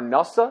 So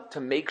Parnasa, to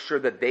make sure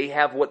that they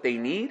have what they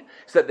need,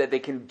 so that they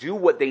can do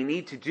what they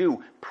need to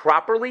do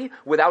properly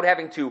without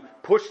having to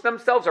push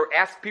themselves or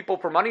ask people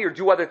for money or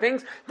do other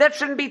things, that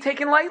shouldn't be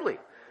taken lightly.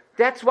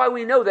 That's why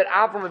we know that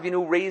Avram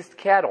Avinu raised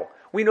cattle.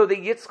 We know that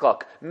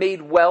Yitzchak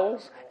made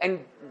wells and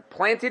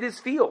planted his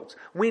fields.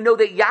 We know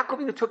that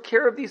Yaakov took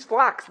care of these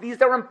flocks.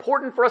 These are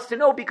important for us to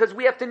know because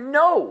we have to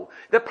know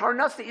that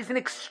Parnasa is an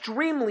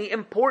extremely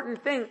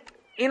important thing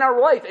in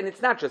our life. And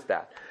it's not just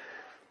that.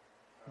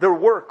 their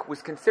work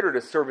was considered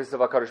a service of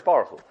HaKadosh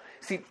Baruch Hu.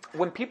 See,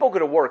 when people go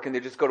to work and they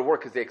just go to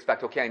work because they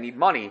expect, okay, I need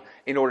money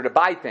in order to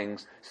buy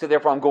things, so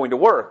therefore I'm going to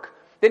work,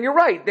 then you're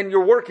right. Then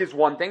your work is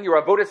one thing,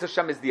 your Avodas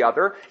Hashem is the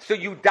other. So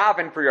you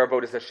daven for your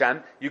Avodas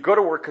Hashem, you go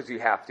to work because you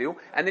have to,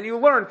 and then you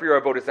learn for your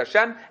Avodas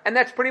Hashem, and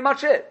that's pretty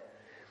much it.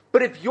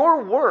 But if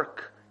your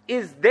work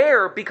is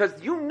there because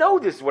you know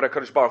this is what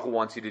HaKadosh Baruch Hu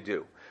wants you to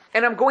do,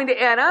 and I'm going to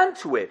add on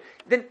to it,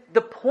 then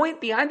the point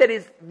behind that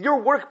is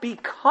your work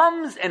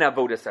becomes an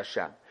Avodas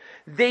Hashem.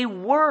 They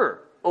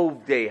were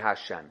Ovdei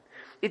Hashem.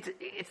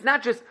 It's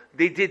not just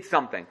they did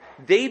something.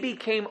 They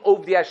became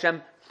Ovdei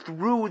Hashem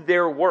through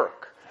their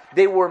work.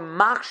 They were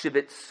machshiv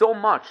it so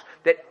much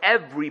that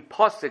every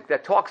pasuk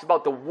that talks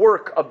about the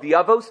work of the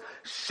avos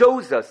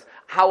shows us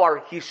how our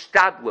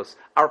hishtadlus,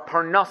 our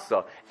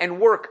parnasa, and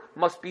work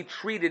must be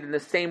treated in the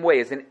same way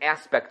as an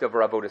aspect of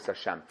our avodas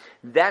Hashem.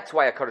 That's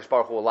why HaKadosh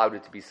Baruch Hu allowed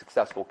it to be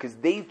successful, because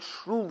they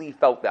truly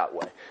felt that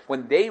way.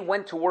 When they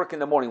went to work in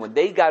the morning, when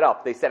they got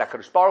up, they said,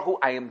 HaKadosh Baruch Hu,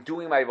 I am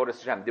doing my avodas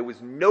Hashem. There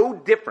was no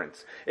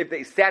difference if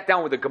they sat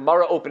down with a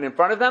Gemara open in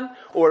front of them,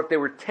 or if they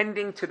were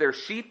tending to their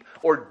sheep,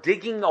 or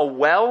digging a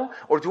well,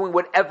 or doing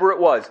whatever it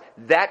was.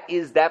 That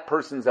is that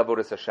person's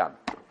avodas Hashem.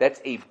 That's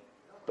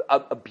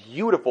a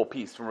beautiful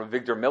piece from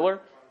Avigdor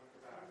Miller.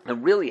 It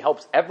really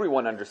helps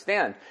everyone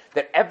understand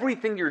that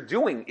everything you're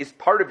doing is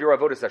part of your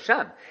avodas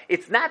Hashem.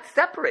 It's not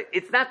separate.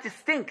 It's not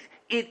distinct.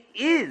 It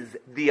is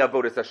the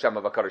avodas Hashem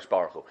of HaKadosh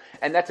Baruch Hu.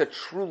 And that's a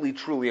truly,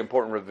 truly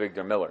important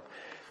Avigdor Miller.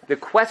 The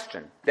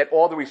question that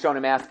all the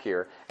Rishonim ask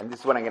here, and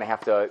this is what I'm going to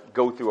have to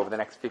go through over the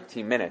next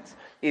 15 minutes,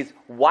 is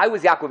why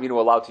was Yaakov Avinu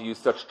allowed to use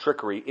such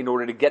trickery in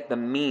order to get the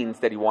means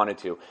that he wanted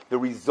to, the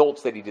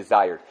results that he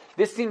desired?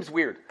 This seems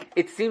weird.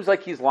 It seems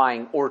like he's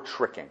lying or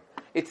tricking.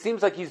 It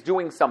seems like he's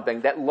doing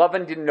something that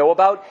Lavan didn't know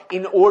about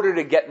in order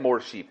to get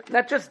more sheep.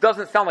 That just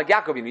doesn't sound like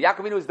Yaakov Avinu. Yaakov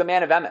Avinu is the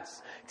man of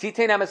emes.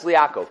 Titein emes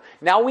liYaakov.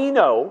 Now we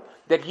know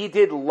that he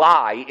did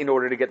lie in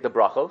order to get the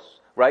brachos.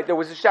 Right? There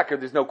was a sheker,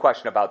 there's no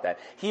question about that.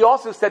 He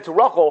also said to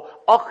Rachel,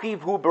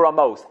 Achiv hu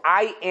baramos.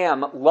 I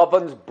am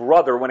Lavan's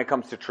brother when it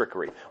comes to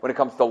trickery. When it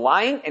comes to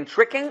lying and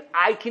tricking,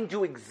 I can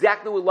do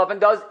exactly what Lavan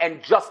does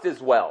and just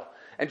as well.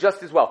 And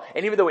just as well.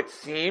 And even though it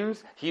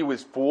seems he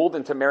was fooled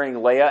into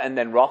marrying Leah and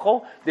then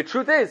Rachel, the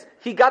truth is,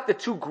 he got the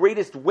two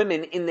greatest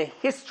women in the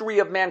history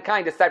of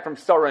mankind aside from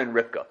Sarah and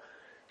Rivka.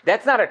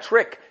 That's not a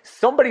trick.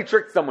 Somebody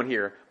tricked someone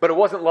here, but it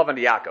wasn't Lavan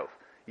to Yaakov.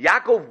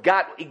 Yaakov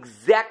got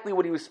exactly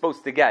what he was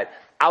supposed to get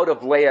out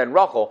of Leah and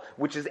Rachel,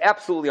 which is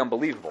absolutely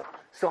unbelievable.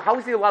 So how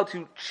is he allowed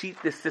to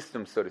cheat this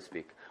system, so to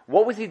speak?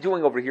 What was he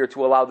doing over here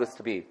to allow this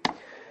to be?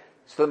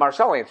 So the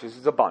Marshal answers,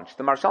 there's a bunch.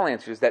 The Marshal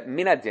answers that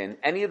Minadin,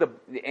 any of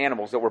the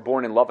animals that were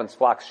born in Lavan's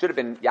flocks, should have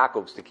been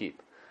Yaakov's to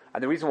keep.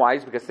 And the reason why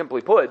is because,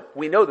 simply put,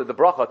 we know that the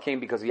bracha came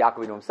because of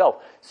Yaakov himself.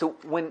 So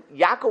when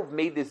Yaakov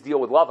made this deal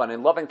with Lavan,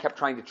 and Lavan kept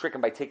trying to trick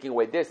him by taking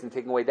away this and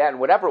taking away that and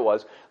whatever it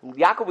was,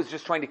 Yaakov was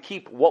just trying to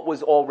keep what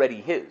was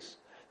already his,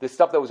 the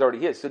stuff that was already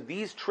his. So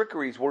these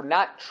trickeries were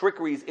not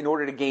trickeries in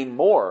order to gain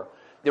more.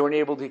 They were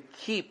able to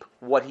keep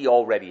what he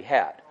already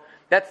had.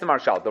 That's the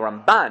Marshal. The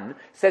Ramban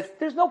says,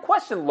 there's no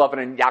question Lavan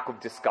and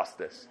Yaakov discussed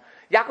this.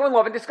 Yaakov and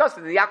Lavan discussed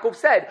it. Yaakov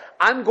said,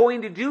 I'm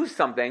going to do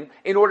something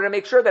in order to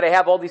make sure that I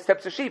have all these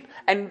types of sheep.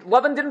 And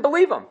Lavan didn't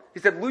believe him. He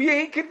said, Lu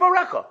yehi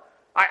kidvarecha.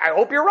 I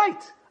hope you're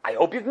right. I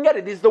hope you can get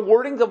it. These are the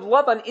wordings of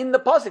Lavan in the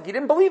pasuk. He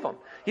didn't believe him.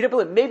 He didn't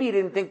believe. Maybe he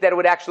didn't think that it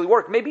would actually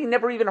work. Maybe he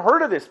never even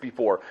heard of this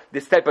before.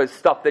 This type of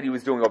stuff that he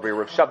was doing over here.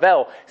 Rav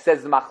Shavel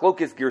says the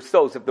machlokes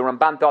girsos. If the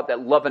Ramban thought that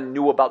Lavan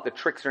knew about the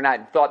tricks or not,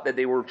 and thought that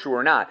they were true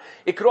or not,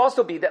 it could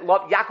also be that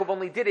Yaakov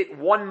only did it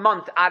 1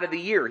 month out of the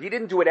year. He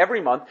didn't do it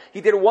every month.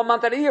 He did it 1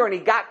 month out of the year, and he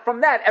got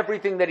from that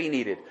everything that he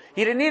needed.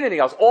 He didn't need anything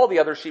else. All the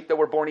other sheep that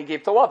were born, he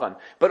gave to Lavan.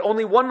 But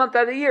only 1 month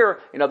out of the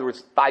year, in other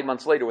words, 5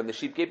 months later, when the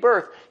sheep gave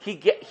birth,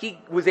 he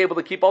was able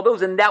to keep all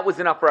those, and that was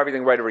enough for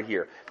everything right over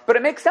here. But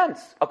it makes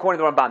sense, according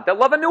to the Ramban, that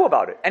Lavan knew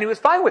about it, and he was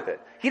fine with it.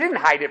 He didn't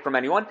hide it from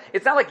anyone.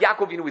 It's not like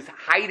Yaakov was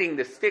hiding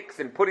the sticks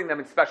and putting them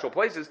in special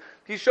places.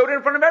 He showed it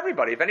in front of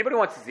everybody. If anybody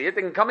wants to see it,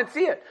 they can come and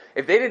see it.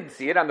 If they didn't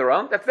see it on their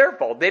own, that's their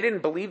fault. They didn't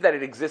believe that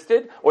it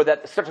existed, or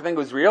that such a thing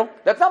was real.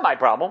 That's not my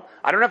problem.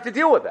 I don't have to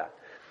deal with that.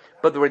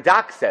 But the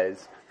Radak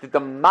says that the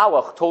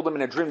Malach told him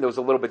in a dream that was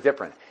a little bit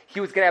different.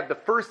 He was going to have,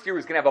 the first year, he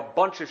was going to have a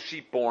bunch of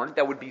sheep born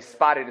that would be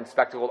spotted and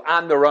spectacled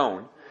on their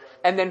own.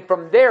 And then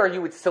from there, he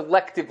would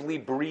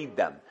selectively breed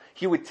them.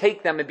 He would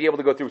take them and be able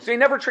to go through. So he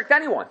never tricked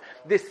anyone.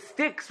 The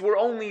sticks were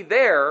only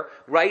there,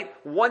 right,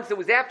 once it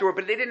was afterward,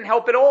 but they didn't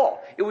help at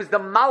all. It was the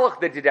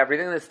Malach that did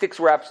everything, and the sticks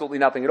were absolutely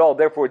nothing at all.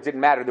 Therefore, it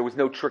didn't matter. There was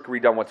no trickery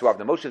done whatsoever.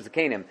 The Moshe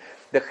Zakanim,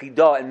 the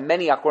Chidah, and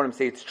many Achorim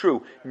say it's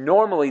true.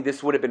 Normally,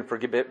 this would have been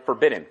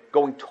forbidden,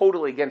 going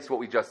totally against what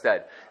we just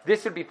said.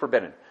 This would be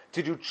forbidden.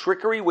 To do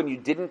trickery when you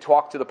didn't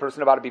talk to the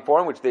person about it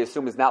before, which they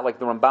assume is not like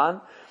the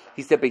Ramban.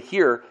 He said, but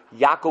here,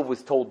 Yaakov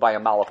was told by a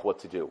Malach what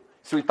to do.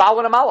 So he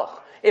followed a Malach.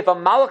 If a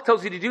malach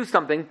tells you to do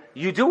something,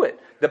 you do it.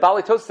 The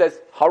Baalei Tosfos says,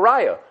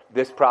 haraya,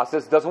 this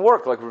process doesn't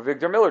work, like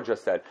Victor Miller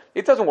just said.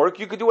 It doesn't work.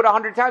 You could do it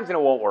 100 times and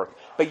it won't work.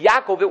 But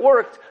Yaakov, it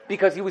worked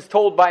because he was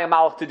told by a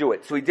malach to do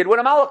it. So he did what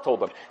a malach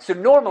told him. So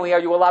normally, are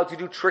you allowed to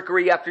do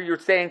trickery after you're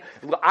saying,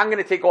 I'm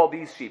going to take all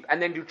these sheep,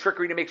 and then do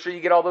trickery to make sure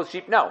you get all those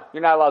sheep? No,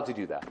 you're not allowed to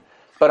do that.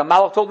 But a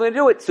malach told him to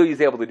do it, so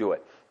he's able to do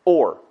it.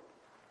 Or,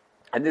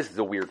 and this is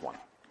a weird one,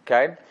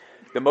 okay?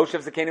 The Moshe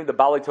of Zakanim, the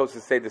Baalei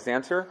Tosfos say this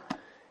answer.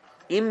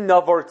 Im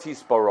navar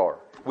tisparor.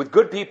 With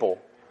good people,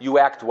 you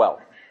act well.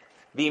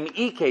 V'im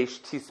ikesh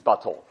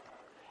tisbatol.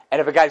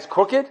 And if a guy's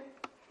crooked,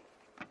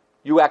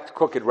 you act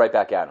crooked right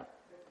back at him.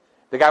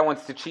 The guy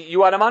wants to cheat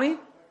you out of money,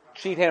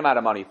 cheat him out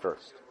of money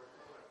first.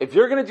 If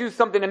you're going to do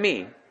something to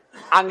me,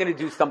 I'm going to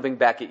do something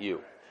back at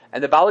you.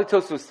 And the Baalei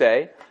Tosfos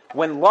say,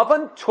 when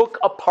Lavan took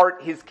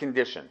apart his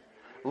condition,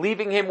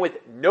 leaving him with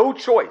no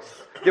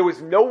choice, there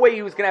was no way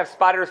he was going to have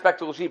spotted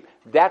respectable sheep,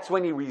 that's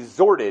when he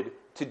resorted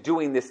to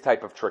doing this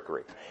type of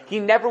trickery.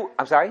 He never,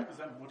 I'm sorry? Is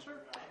that Musar?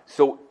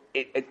 So,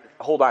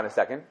 hold on a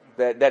second.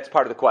 That's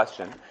part of the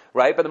question,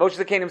 right? But the Moshe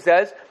Zakanim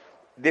says,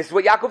 this is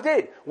what Yaakov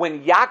did.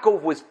 When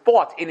Yaakov was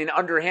fought in an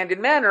underhanded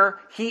manner,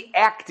 he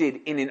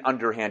acted in an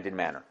underhanded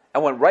manner.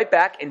 And went right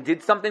back and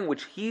did something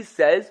which he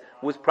says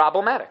was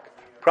problematic.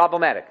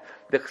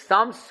 The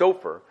Chassam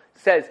Sofer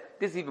says,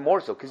 this is even more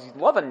so, because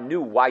Lavan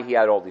knew why he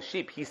had all these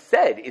sheep. He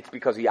said it's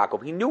because of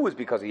Yaakov. He knew it was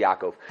because of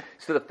Yaakov.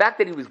 So the fact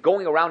that he was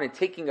going around and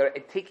taking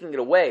it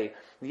away,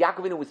 the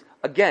Yaakovinu was,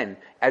 again,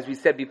 as we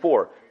said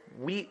before,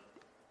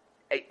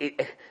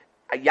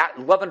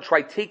 Lavan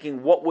tried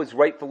taking what was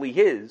rightfully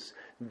his.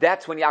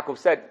 That's when Yaakov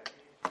said,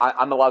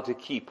 I'm allowed to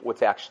keep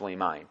what's actually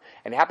mine.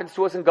 And it happens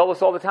to us in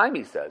Gullus all the time,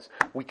 he says.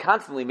 We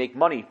constantly make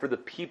money for the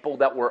people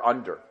that we're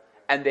under.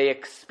 And they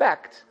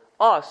expect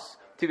us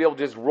to be able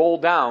to just roll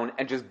down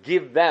and just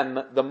give them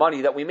the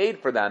money that we made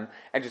for them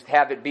and just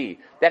have it be.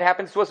 That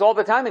happens to us all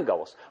the time in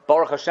Gullus.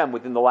 Baruch Hashem,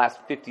 within the last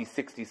 50,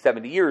 60,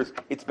 70 years,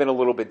 it's been a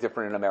little bit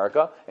different in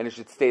America, and it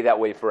should stay that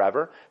way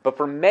forever. But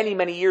for many,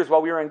 many years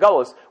while we were in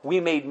Gullus, we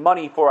made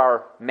money for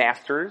our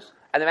masters,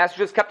 and the masters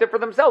just kept it for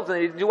themselves, and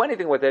they didn't do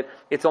anything with it.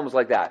 It's almost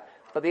like that.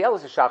 But the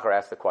Eliezer Shachar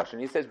asked the question.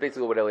 He says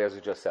basically what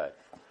Eliezer just said.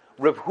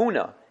 Rav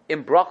Huna,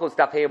 in Brachos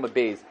Daf Hei Amud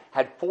Beis,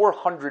 had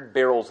 400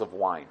 barrels of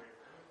wine.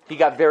 He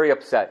got very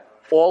upset.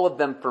 All of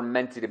them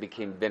fermented and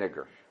became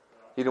vinegar.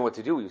 He didn't know what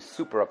to do. He was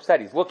super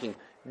upset. He's looking.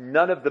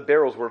 None of the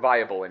barrels were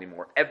viable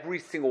anymore. Every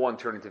single one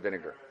turned into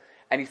vinegar.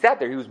 And he sat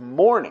there. He was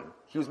mourning.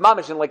 He was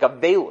mamishing like a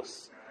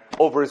velus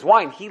over his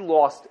wine. He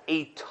lost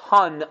a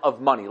ton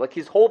of money. Like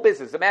his whole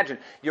business. Imagine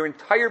your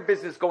entire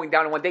business going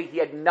down in one day. He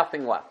had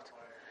nothing left.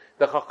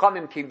 The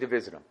Chachamim came to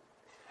visit him.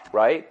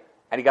 Right?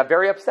 And he got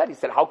very upset. He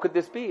said, how could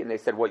this be? And they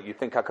said, what, you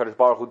think HaKadosh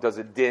Baruch Hu does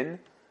a din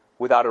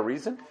without a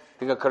reason?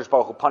 You think HaKadosh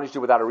Baruch Hu punished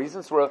you without a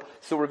reason? So Rav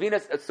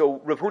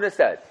Huna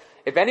said,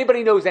 if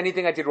anybody knows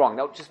anything I did wrong,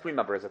 now just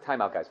remember as a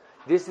timeout, guys,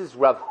 this is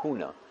Rav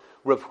Huna.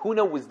 Rav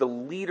Huna was the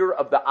leader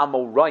of the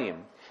Amoraim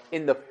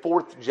in the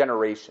 4th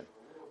generation.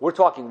 We're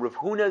talking Rav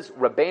Huna's,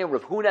 Rav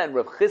Huna and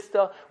Rav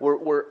Chisda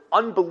were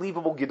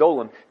unbelievable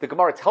Gedolim. The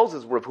Gemara tells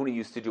us what Rav Huna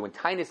used to do in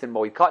Tainus and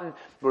Moed Katan.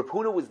 Rav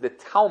Huna was the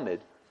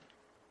Talmud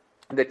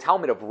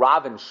of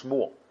Rav and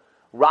Shmuel.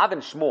 Rav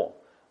and Shmuel,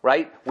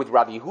 right? With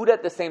Rav Yehuda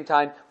at the same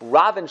time.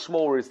 Rav and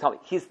Shmuel were his Talmud.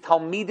 His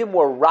Talmidim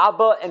were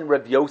Rabbah and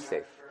Rav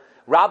Yosef.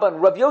 Rabbah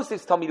and Rav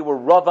Yosef's Talmidim were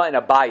Rava and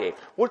Abaye.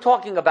 We're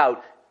talking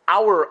about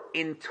our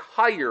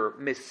entire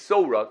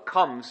Mesorah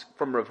comes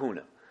from Rav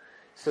Huna.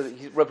 So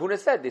Rav Huna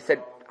said, they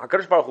said,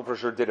 HaKadosh Baruch Hu for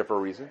sure did it for a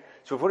reason.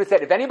 So Rav Huna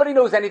said, if anybody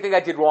knows anything I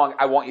did wrong,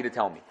 I want you to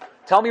tell me.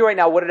 Tell me right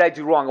now, what did I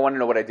do wrong? I want to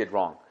know what I did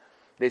wrong.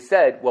 They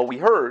said, well, we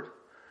heard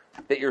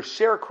that your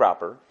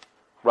sharecropper,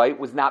 right,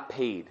 was not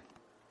paid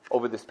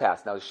over this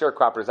past. Now, the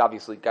sharecropper is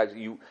obviously, guys,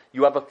 you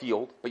have a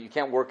field, but you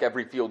can't work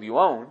every field you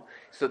own,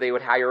 so they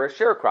would hire a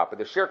sharecropper.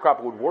 The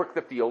sharecropper would work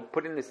the field,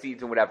 put in the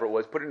seeds and whatever it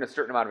was, put in a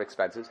certain amount of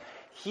expenses.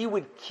 He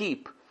would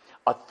keep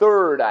a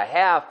third, a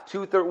half,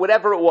 2/3,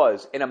 whatever it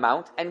was, in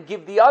amount, and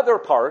give the other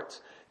part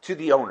to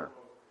the owner,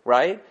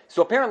 right?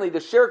 So apparently the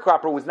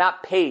sharecropper was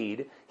not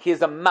paid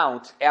his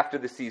amount after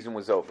the season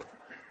was over.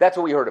 That's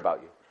what we heard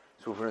about you.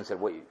 So Rav Huna said,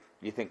 what,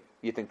 you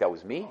think that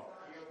was me?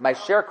 My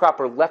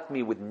sharecropper left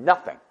me with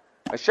nothing.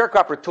 My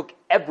sharecropper took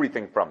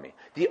everything from me.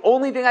 The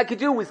only thing I could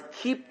do was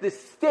keep the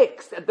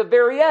sticks at the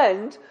very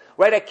end,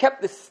 right? I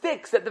kept the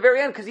sticks at the very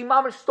end because he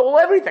mama stole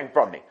everything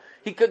from me.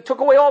 He took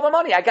away all the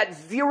money. I got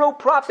zero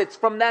profits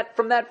from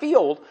that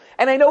field,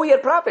 and I know he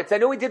had profits. I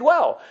know he did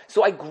well.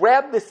 So I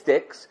grabbed the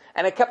sticks,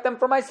 and I kept them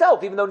for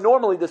myself, even though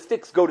normally the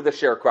sticks go to the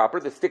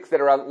sharecropper, the sticks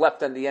that are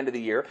left at the end of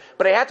the year.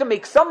 But I had to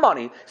make some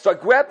money, so I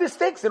grabbed the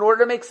sticks in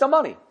order to make some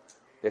money.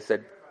 They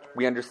said,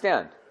 we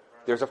understand.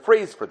 There's a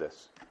phrase for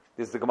this.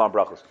 This is the Gemara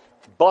Brachos.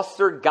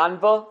 Basar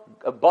ganva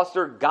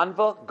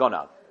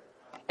gonav.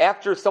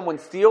 After someone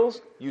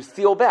steals, you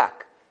steal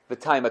back the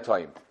time of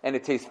time, and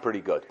it tastes pretty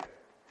good.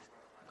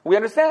 We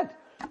understand,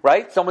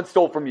 right? Someone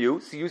stole from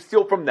you, so you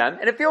steal from them,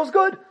 and it feels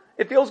good.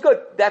 It feels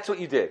good. That's what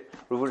you did.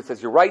 Rav Huna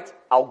says, you're right.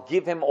 I'll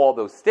give him all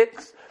those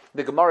sticks.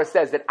 The Gemara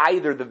says that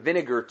either the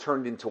vinegar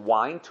turned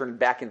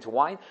back into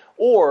wine,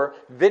 or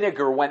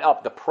vinegar went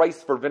up. The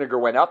price for vinegar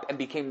went up and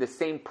became the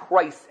same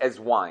price as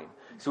wine.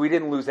 So he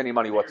didn't lose any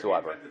money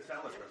whatsoever.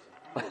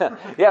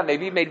 Yeah,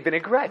 maybe he made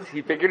vinaigrette.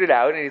 He figured it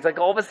out, and he's like,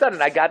 all of a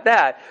sudden, I got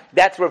that.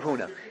 That's Rav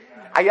Huna.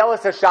 Ayeles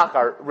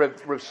HaShachar,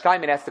 Rav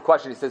Steinman asked the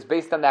question. He says,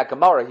 based on that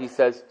Gemara, he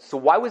says, so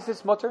why was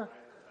this mutter?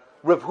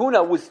 Rav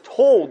Huna was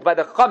told by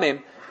the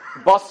Chamim,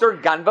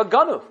 Basar Ganva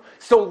Ganuv.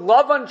 So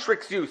Lavan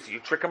tricks you, so you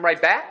trick him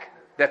right back?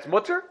 That's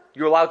mutter?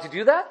 You're allowed to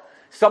do that?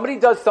 Somebody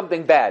does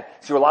something bad,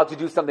 so you're allowed to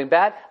do something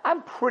bad?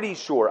 I'm pretty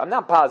sure, I'm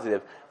not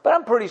positive, but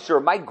I'm pretty sure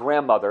my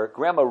grandmother,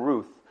 Grandma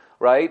Ruth,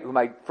 right, who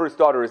my first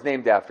daughter is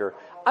named after,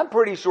 I'm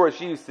pretty sure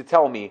she used to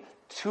tell me,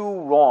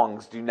 2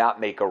 wrongs do not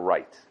make a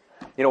right.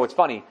 You know what's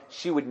funny?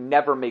 She would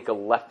never make a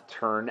left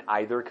turn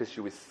either because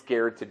she was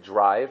scared to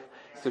drive,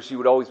 so she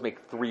would always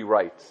make 3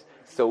 rights.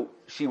 So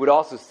she would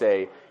also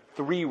say,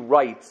 3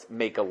 rights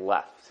make a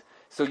left.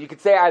 So you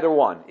could say either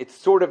one. It's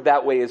sort of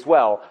that way as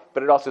well,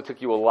 but it also took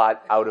you a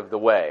lot out of the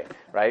way,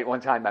 right?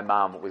 One time my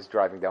mom was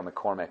driving down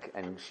McCormick,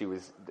 and she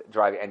was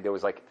driving, and there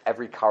was like,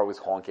 every car was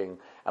honking,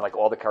 and like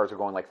all the cars were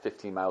going like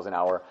 15 miles an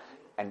hour,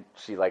 and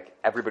she like,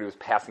 everybody was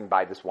passing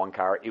by this one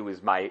car. It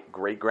was my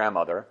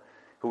great-grandmother,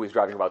 who was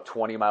driving about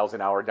 20 miles an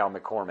hour down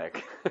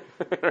McCormick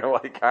in her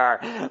white car.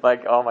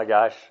 Like, oh my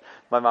gosh.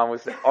 My mom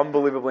was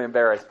unbelievably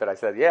embarrassed, but I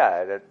said,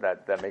 yeah,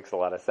 that makes a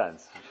lot of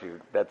sense.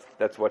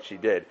 That's what she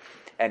did.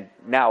 And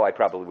now I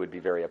probably would be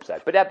very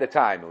upset. But at the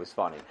time, it was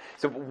funny.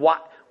 So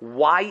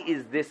why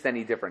is this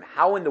any different?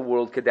 How in the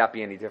world could that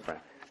be any different?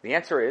 The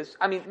answer is,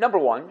 I mean, number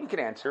one, you can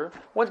answer,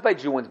 one's by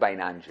Jew, one's by a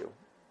non-Jew.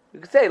 You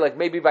could say, like,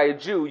 maybe by a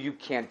Jew you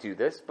can't do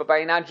this, but by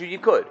a non-Jew you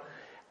could.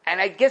 And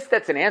I guess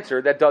that's an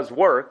answer that does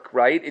work,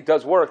 right? It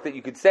does work that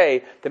you could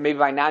say that maybe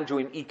by non-Jew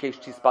in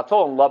Ikesh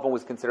Tispato and Lavan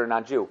was considered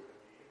non-Jew.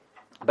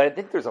 But I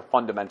think there's a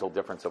fundamental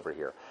difference over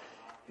here.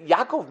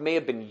 Yaakov may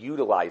have been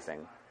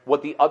utilizing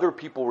what the other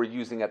people were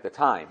using at the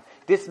time.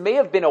 This may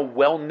have been a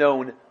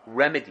well-known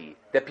remedy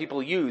that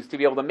people used to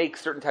be able to make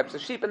certain types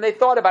of sheep, and they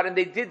thought about it and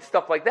they did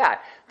stuff like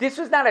that. This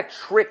was not a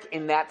trick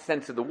in that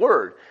sense of the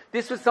word.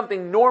 This was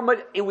something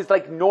normative. It was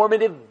like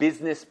normative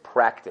business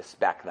practice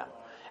back then.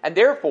 And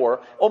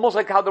therefore, almost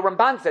like how the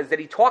Ramban says that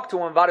he talked to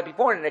him about it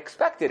before and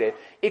expected it,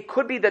 it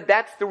could be that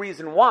that's the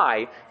reason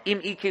why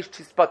Im Ikesh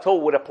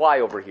Tispato would apply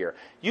over here.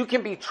 You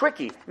can be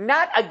tricky,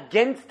 not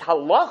against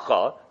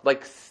halacha,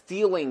 like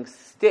stealing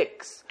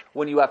sticks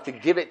when you have to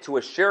give it to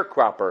a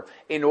sharecropper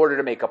in order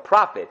to make a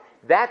profit.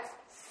 That's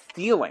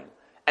stealing.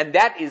 And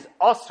that is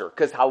usur,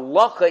 because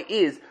halacha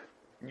is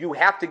you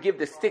have to give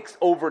the sticks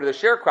over to the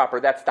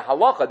sharecropper. That's the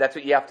halacha. That's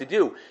what you have to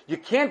do. You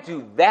can't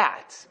do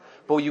that.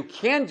 But what you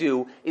can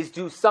do is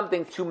do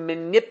something to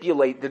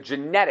manipulate the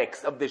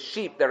genetics of the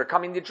sheep that are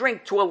coming to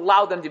drink to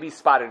allow them to be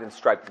spotted and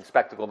striped and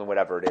spectacled and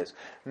whatever it is.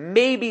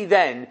 Maybe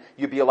then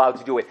you'd be allowed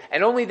to do it.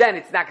 And only then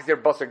it's not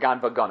considered basar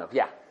ganva ganav.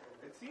 Yeah?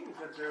 It seems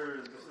that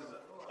this is a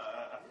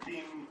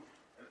theme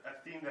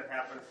that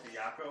happens to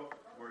Yaakov,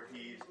 where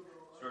he's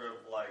sort of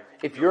like...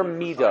 If your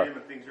midah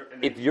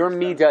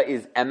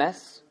is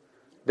emes,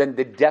 then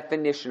the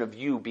definition of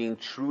you being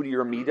true to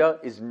your midah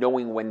is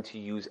knowing when to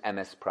use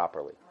emes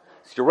properly.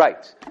 So you're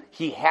right.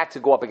 He had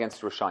to go up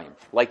against Rishayim,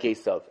 like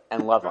Esav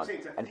and Lavan,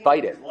 and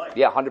fight it.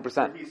 Yeah,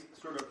 100%.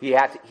 He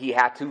had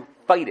to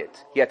fight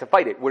it. He had to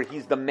fight it, where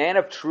he's the man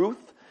of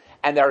truth,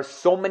 and there are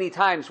so many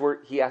times where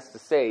he has to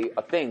say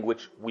a thing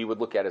which we would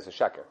look at as a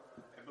sheker.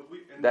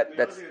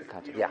 That's the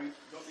concept. Yeah. Isn't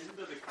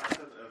there the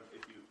concept of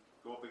if you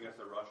go up against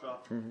a Russia,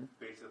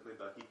 basically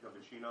the Hika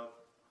Vishino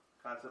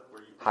concept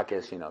where you...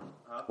 Hakeh Shinov.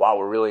 Wow,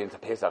 we're really into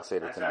Pesach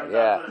Seder tonight.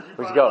 Yeah,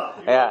 we should go.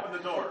 Yeah.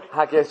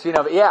 Hakeh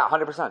Shinov. Yeah,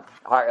 100%.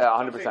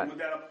 100%. Would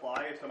that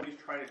apply if somebody's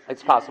trying to trick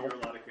It's possible. you,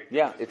 you're allowed to kick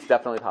Yeah, him in the it's teeth?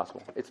 definitely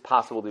possible. It's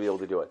possible to be able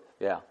to do it.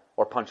 Yeah.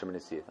 Or punch him in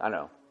his teeth. I don't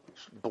know.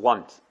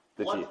 Blunt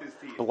the teeth.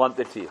 Blunt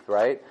the teeth,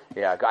 right?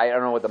 Yeah, I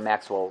don't know what the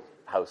Maxwell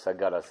House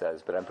Agata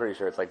says, but I'm pretty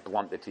sure it's like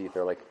blunt the teeth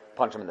or like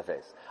punch him in the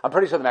face. I'm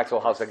pretty sure the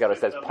Maxwell House Agata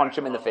says punch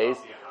him in the face,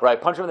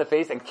 right? Punch him in the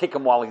face and kick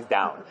him while he's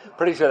down.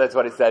 Pretty sure that's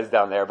what it says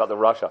down there about the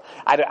Russia.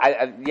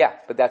 Yeah,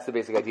 but that's the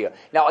basic idea.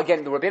 Now,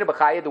 again, the Rabbeinu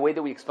Bechaya, the way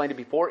that we explained it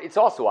before, it's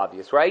also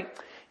obvious, right?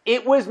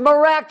 It was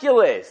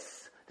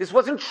miraculous. This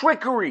wasn't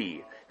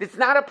trickery. It's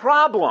not a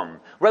problem,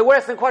 right? We're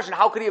asking the question,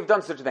 how could he have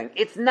done such a thing?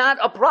 It's not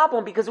a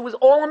problem because it was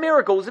all a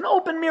miracle. It was an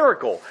open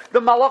miracle.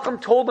 The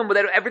Malachim told him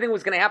that everything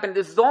was going to happen.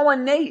 This is all a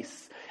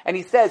nace. And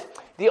he says,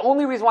 the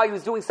only reason why he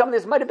was doing some of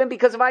this might have been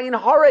because of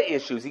Ayin Hara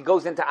issues. He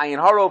goes into Ayin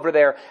Hara over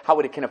there, how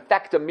it can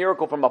affect a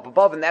miracle from up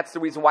above, and that's the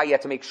reason why he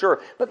had to make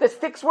sure. But the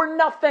sticks were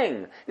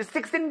nothing. The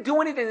sticks didn't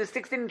do anything. The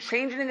sticks didn't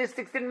change anything. The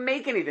sticks didn't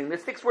make anything. The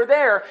sticks were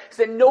there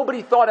so that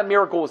nobody thought a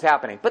miracle was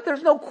happening. But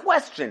there's no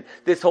question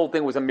this whole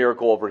thing was a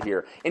miracle over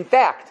here. In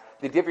fact,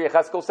 the Divrei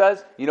Yechezkel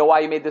says, you know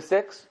why he made the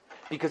sticks?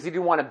 Because he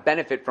didn't want to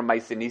benefit from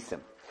Ma'aseh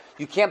Nisim.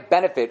 You can't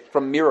benefit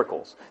from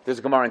miracles. There's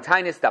a Gemara in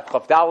Tainis, Daf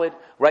Chaf Daled,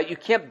 right? You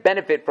can't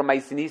benefit from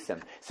Ma'aseh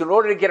Nisim. So in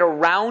order to get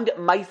around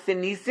Ma'aseh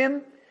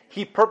Nisim,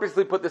 he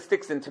purposely put the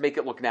sticks in to make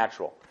it look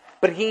natural.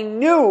 But he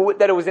knew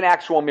that it was an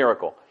actual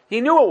miracle. He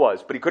knew it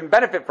was, but he couldn't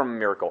benefit from a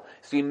miracle.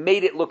 So he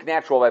made it look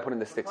natural by putting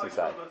the sticks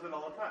inside. Does it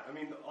all the time. I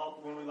mean,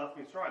 when we left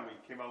Mitzrayim, we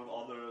came out with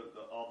all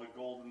the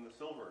gold and the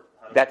silver.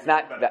 That's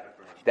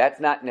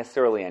not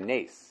necessarily a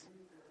nace.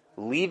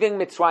 Leaving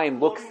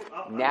Mitzrayim looks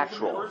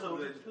natural.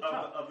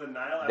 Of the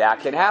Nile, That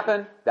can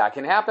happen. That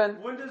can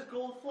happen. When does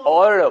gold flow?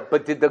 Oh, no.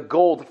 But did the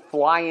gold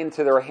fly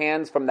into their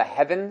hands from the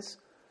heavens?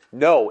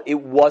 No, it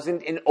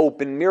wasn't an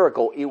open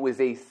miracle. It was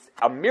a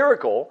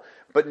miracle,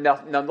 but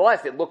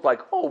nonetheless, it looked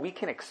like, oh, we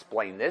can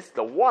explain this.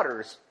 The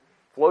waters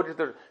floated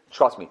there.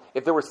 Trust me,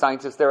 if there were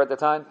scientists there at the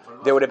time,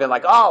 they would have been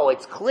like, oh,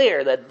 it's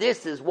clear that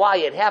this is why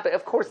it happened.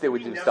 Of course they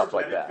would do stuff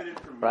like that,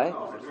 right?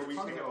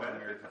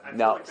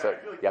 No, so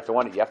you have to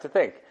wonder, you have to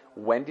think.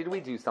 When did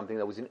we do something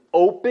that was an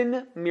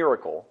open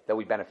miracle that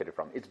we benefited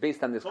from? It's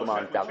based on this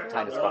Gemara in Tainus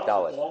Chaf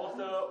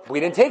Daled. We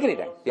didn't take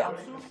anything. Yeah.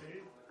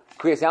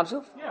 Kriyas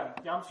Yamsuf? Yeah,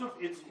 Yamsuf,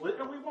 it's lit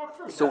and we walked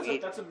through. So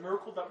that's a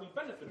miracle that we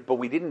benefited from. But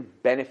we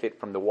didn't benefit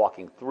from the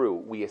walking through.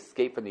 We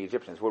escaped from the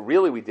Egyptians. What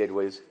really we did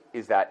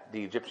is that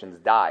the Egyptians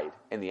died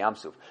in the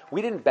Yamsuf.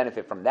 We didn't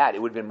benefit from that.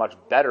 It would have been much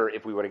better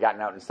if we would have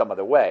gotten out in some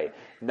other way.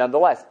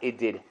 Nonetheless, it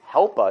did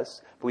help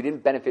us, but we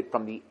didn't benefit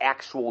from the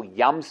actual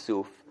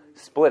Yamsuf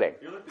splitting.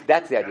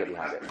 That's the idea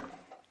behind it.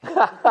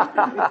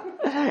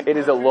 It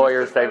is a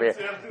lawyer's type of,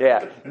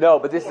 yeah. No,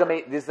 but this is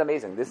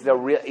amazing. This is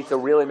it's a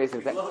really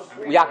amazing thing.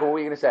 Yaakov, what were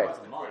you going to say?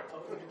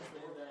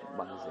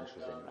 Money is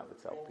interesting in and of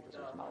itself because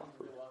it was malach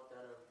food.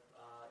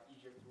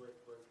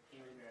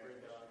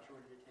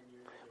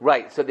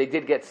 Right, so they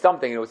did get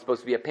something, and it was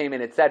supposed to be a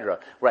payment, etc.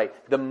 Right,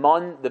 the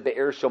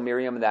Be'er Shel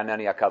Miriam, and the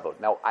Anani HaKavod.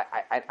 Now,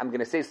 I'm going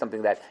to say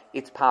something that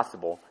it's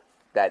possible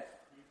that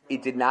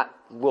it did not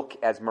look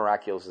as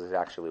miraculous as it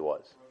actually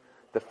was.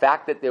 The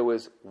fact that there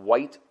was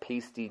white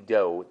pasty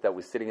dough that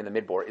was sitting in the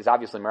midbar is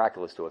obviously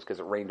miraculous to us because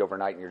it rained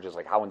overnight, and you're just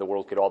like, how in the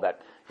world could all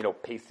that,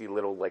 pasty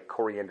little like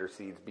coriander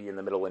seeds be in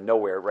the middle of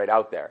nowhere right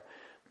out there?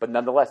 But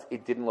nonetheless,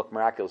 it didn't look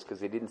miraculous because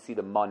they didn't see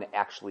the mun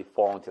actually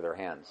fall into their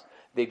hands.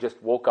 They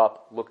just woke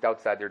up, looked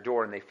outside their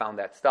door, and they found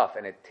that stuff,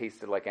 and it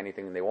tasted like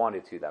anything they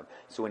wanted to them.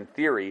 So in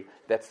theory,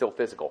 that's still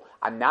physical.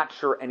 I'm not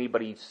sure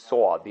anybody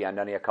saw the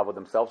Anani HaKavod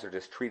themselves. They're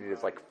just treated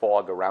as like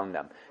fog around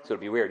them. So it'd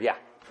be weird. Yeah.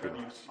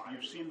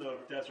 You've seen the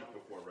desert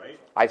before, right?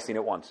 I've seen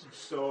it once.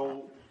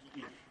 So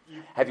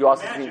have you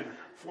also imagine seen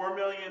 4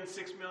 million,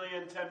 6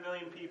 million, 10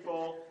 million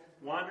people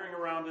wandering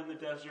around in the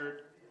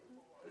desert?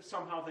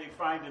 Somehow they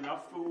find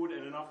enough food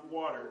and enough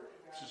water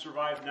to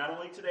survive not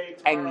only today,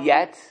 tomorrow. And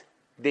yet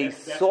they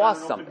saw not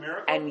an something. open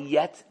miracle? And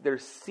yet they're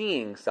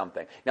seeing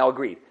something. Now,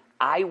 agreed.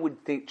 I would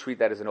treat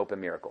that as an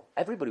open miracle.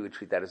 Everybody would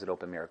treat that as an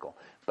open miracle.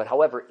 But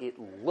however, it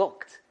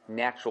looked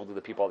natural to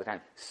the people all the time.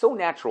 So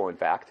natural, in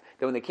fact,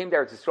 that when they came to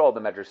Eretz Yisrael, the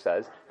Medrash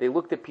says, they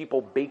looked at people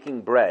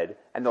baking bread,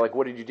 and they're like,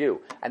 what did you do?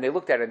 And they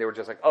looked at it, and they were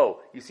just like, oh,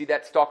 you see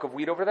that stalk of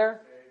wheat over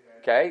there?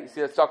 Okay, you see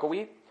that stalk of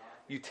wheat?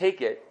 You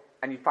take it,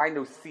 and you find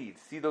those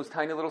seeds. See those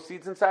tiny little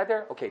seeds inside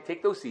there? Okay,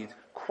 take those seeds,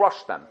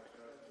 crush them,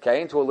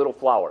 okay, into a little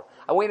flour.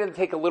 I want you to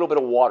take a little bit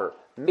of water,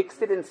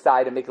 mix it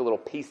inside, and make a little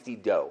pasty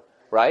dough.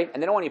 Right?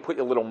 And then I want you to put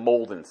a little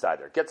mold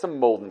inside there. Get some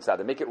mold inside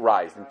there. Make it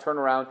rise. And turn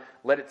around.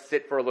 Let it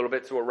sit for a little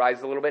bit so it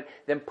rises a little bit.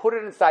 Then put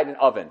it inside an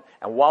oven.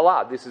 And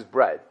voila, this is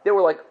bread. They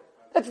were like,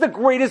 that's the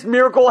greatest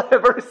miracle I've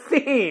ever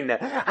seen.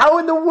 How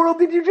in the world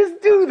did you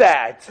just do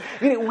that?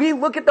 I mean, we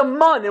look at the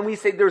mun and we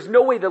say, there's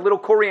no way the little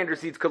coriander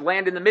seeds could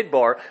land in the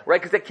midbar, right?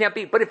 Because that can't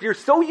be. But if you're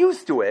so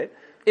used to it,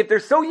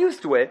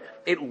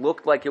 it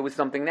looked like it was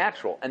something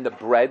natural, and the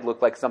bread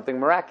looked like something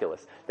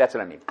miraculous. That's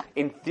what I mean.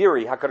 In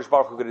theory, HaKadosh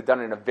Baruch Hu could have done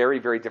it in a very,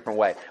 very different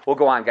way. We'll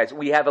go on, guys.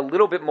 We have a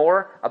little bit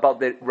more about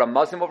the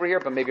Ramazim over here,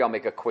 but maybe I'll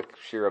make a quick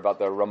share about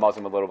the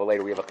Ramazim a little bit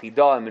later. We have a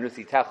Chidah and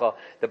Menusi Techa,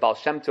 the Baal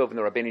Shem Tov, and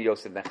the Rabbeinu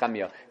Yosef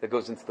Nechemia that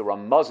goes into the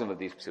Ramazim of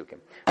these psukim.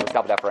 We'll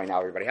stop with that for right now,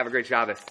 everybody. Have a great Shabbos.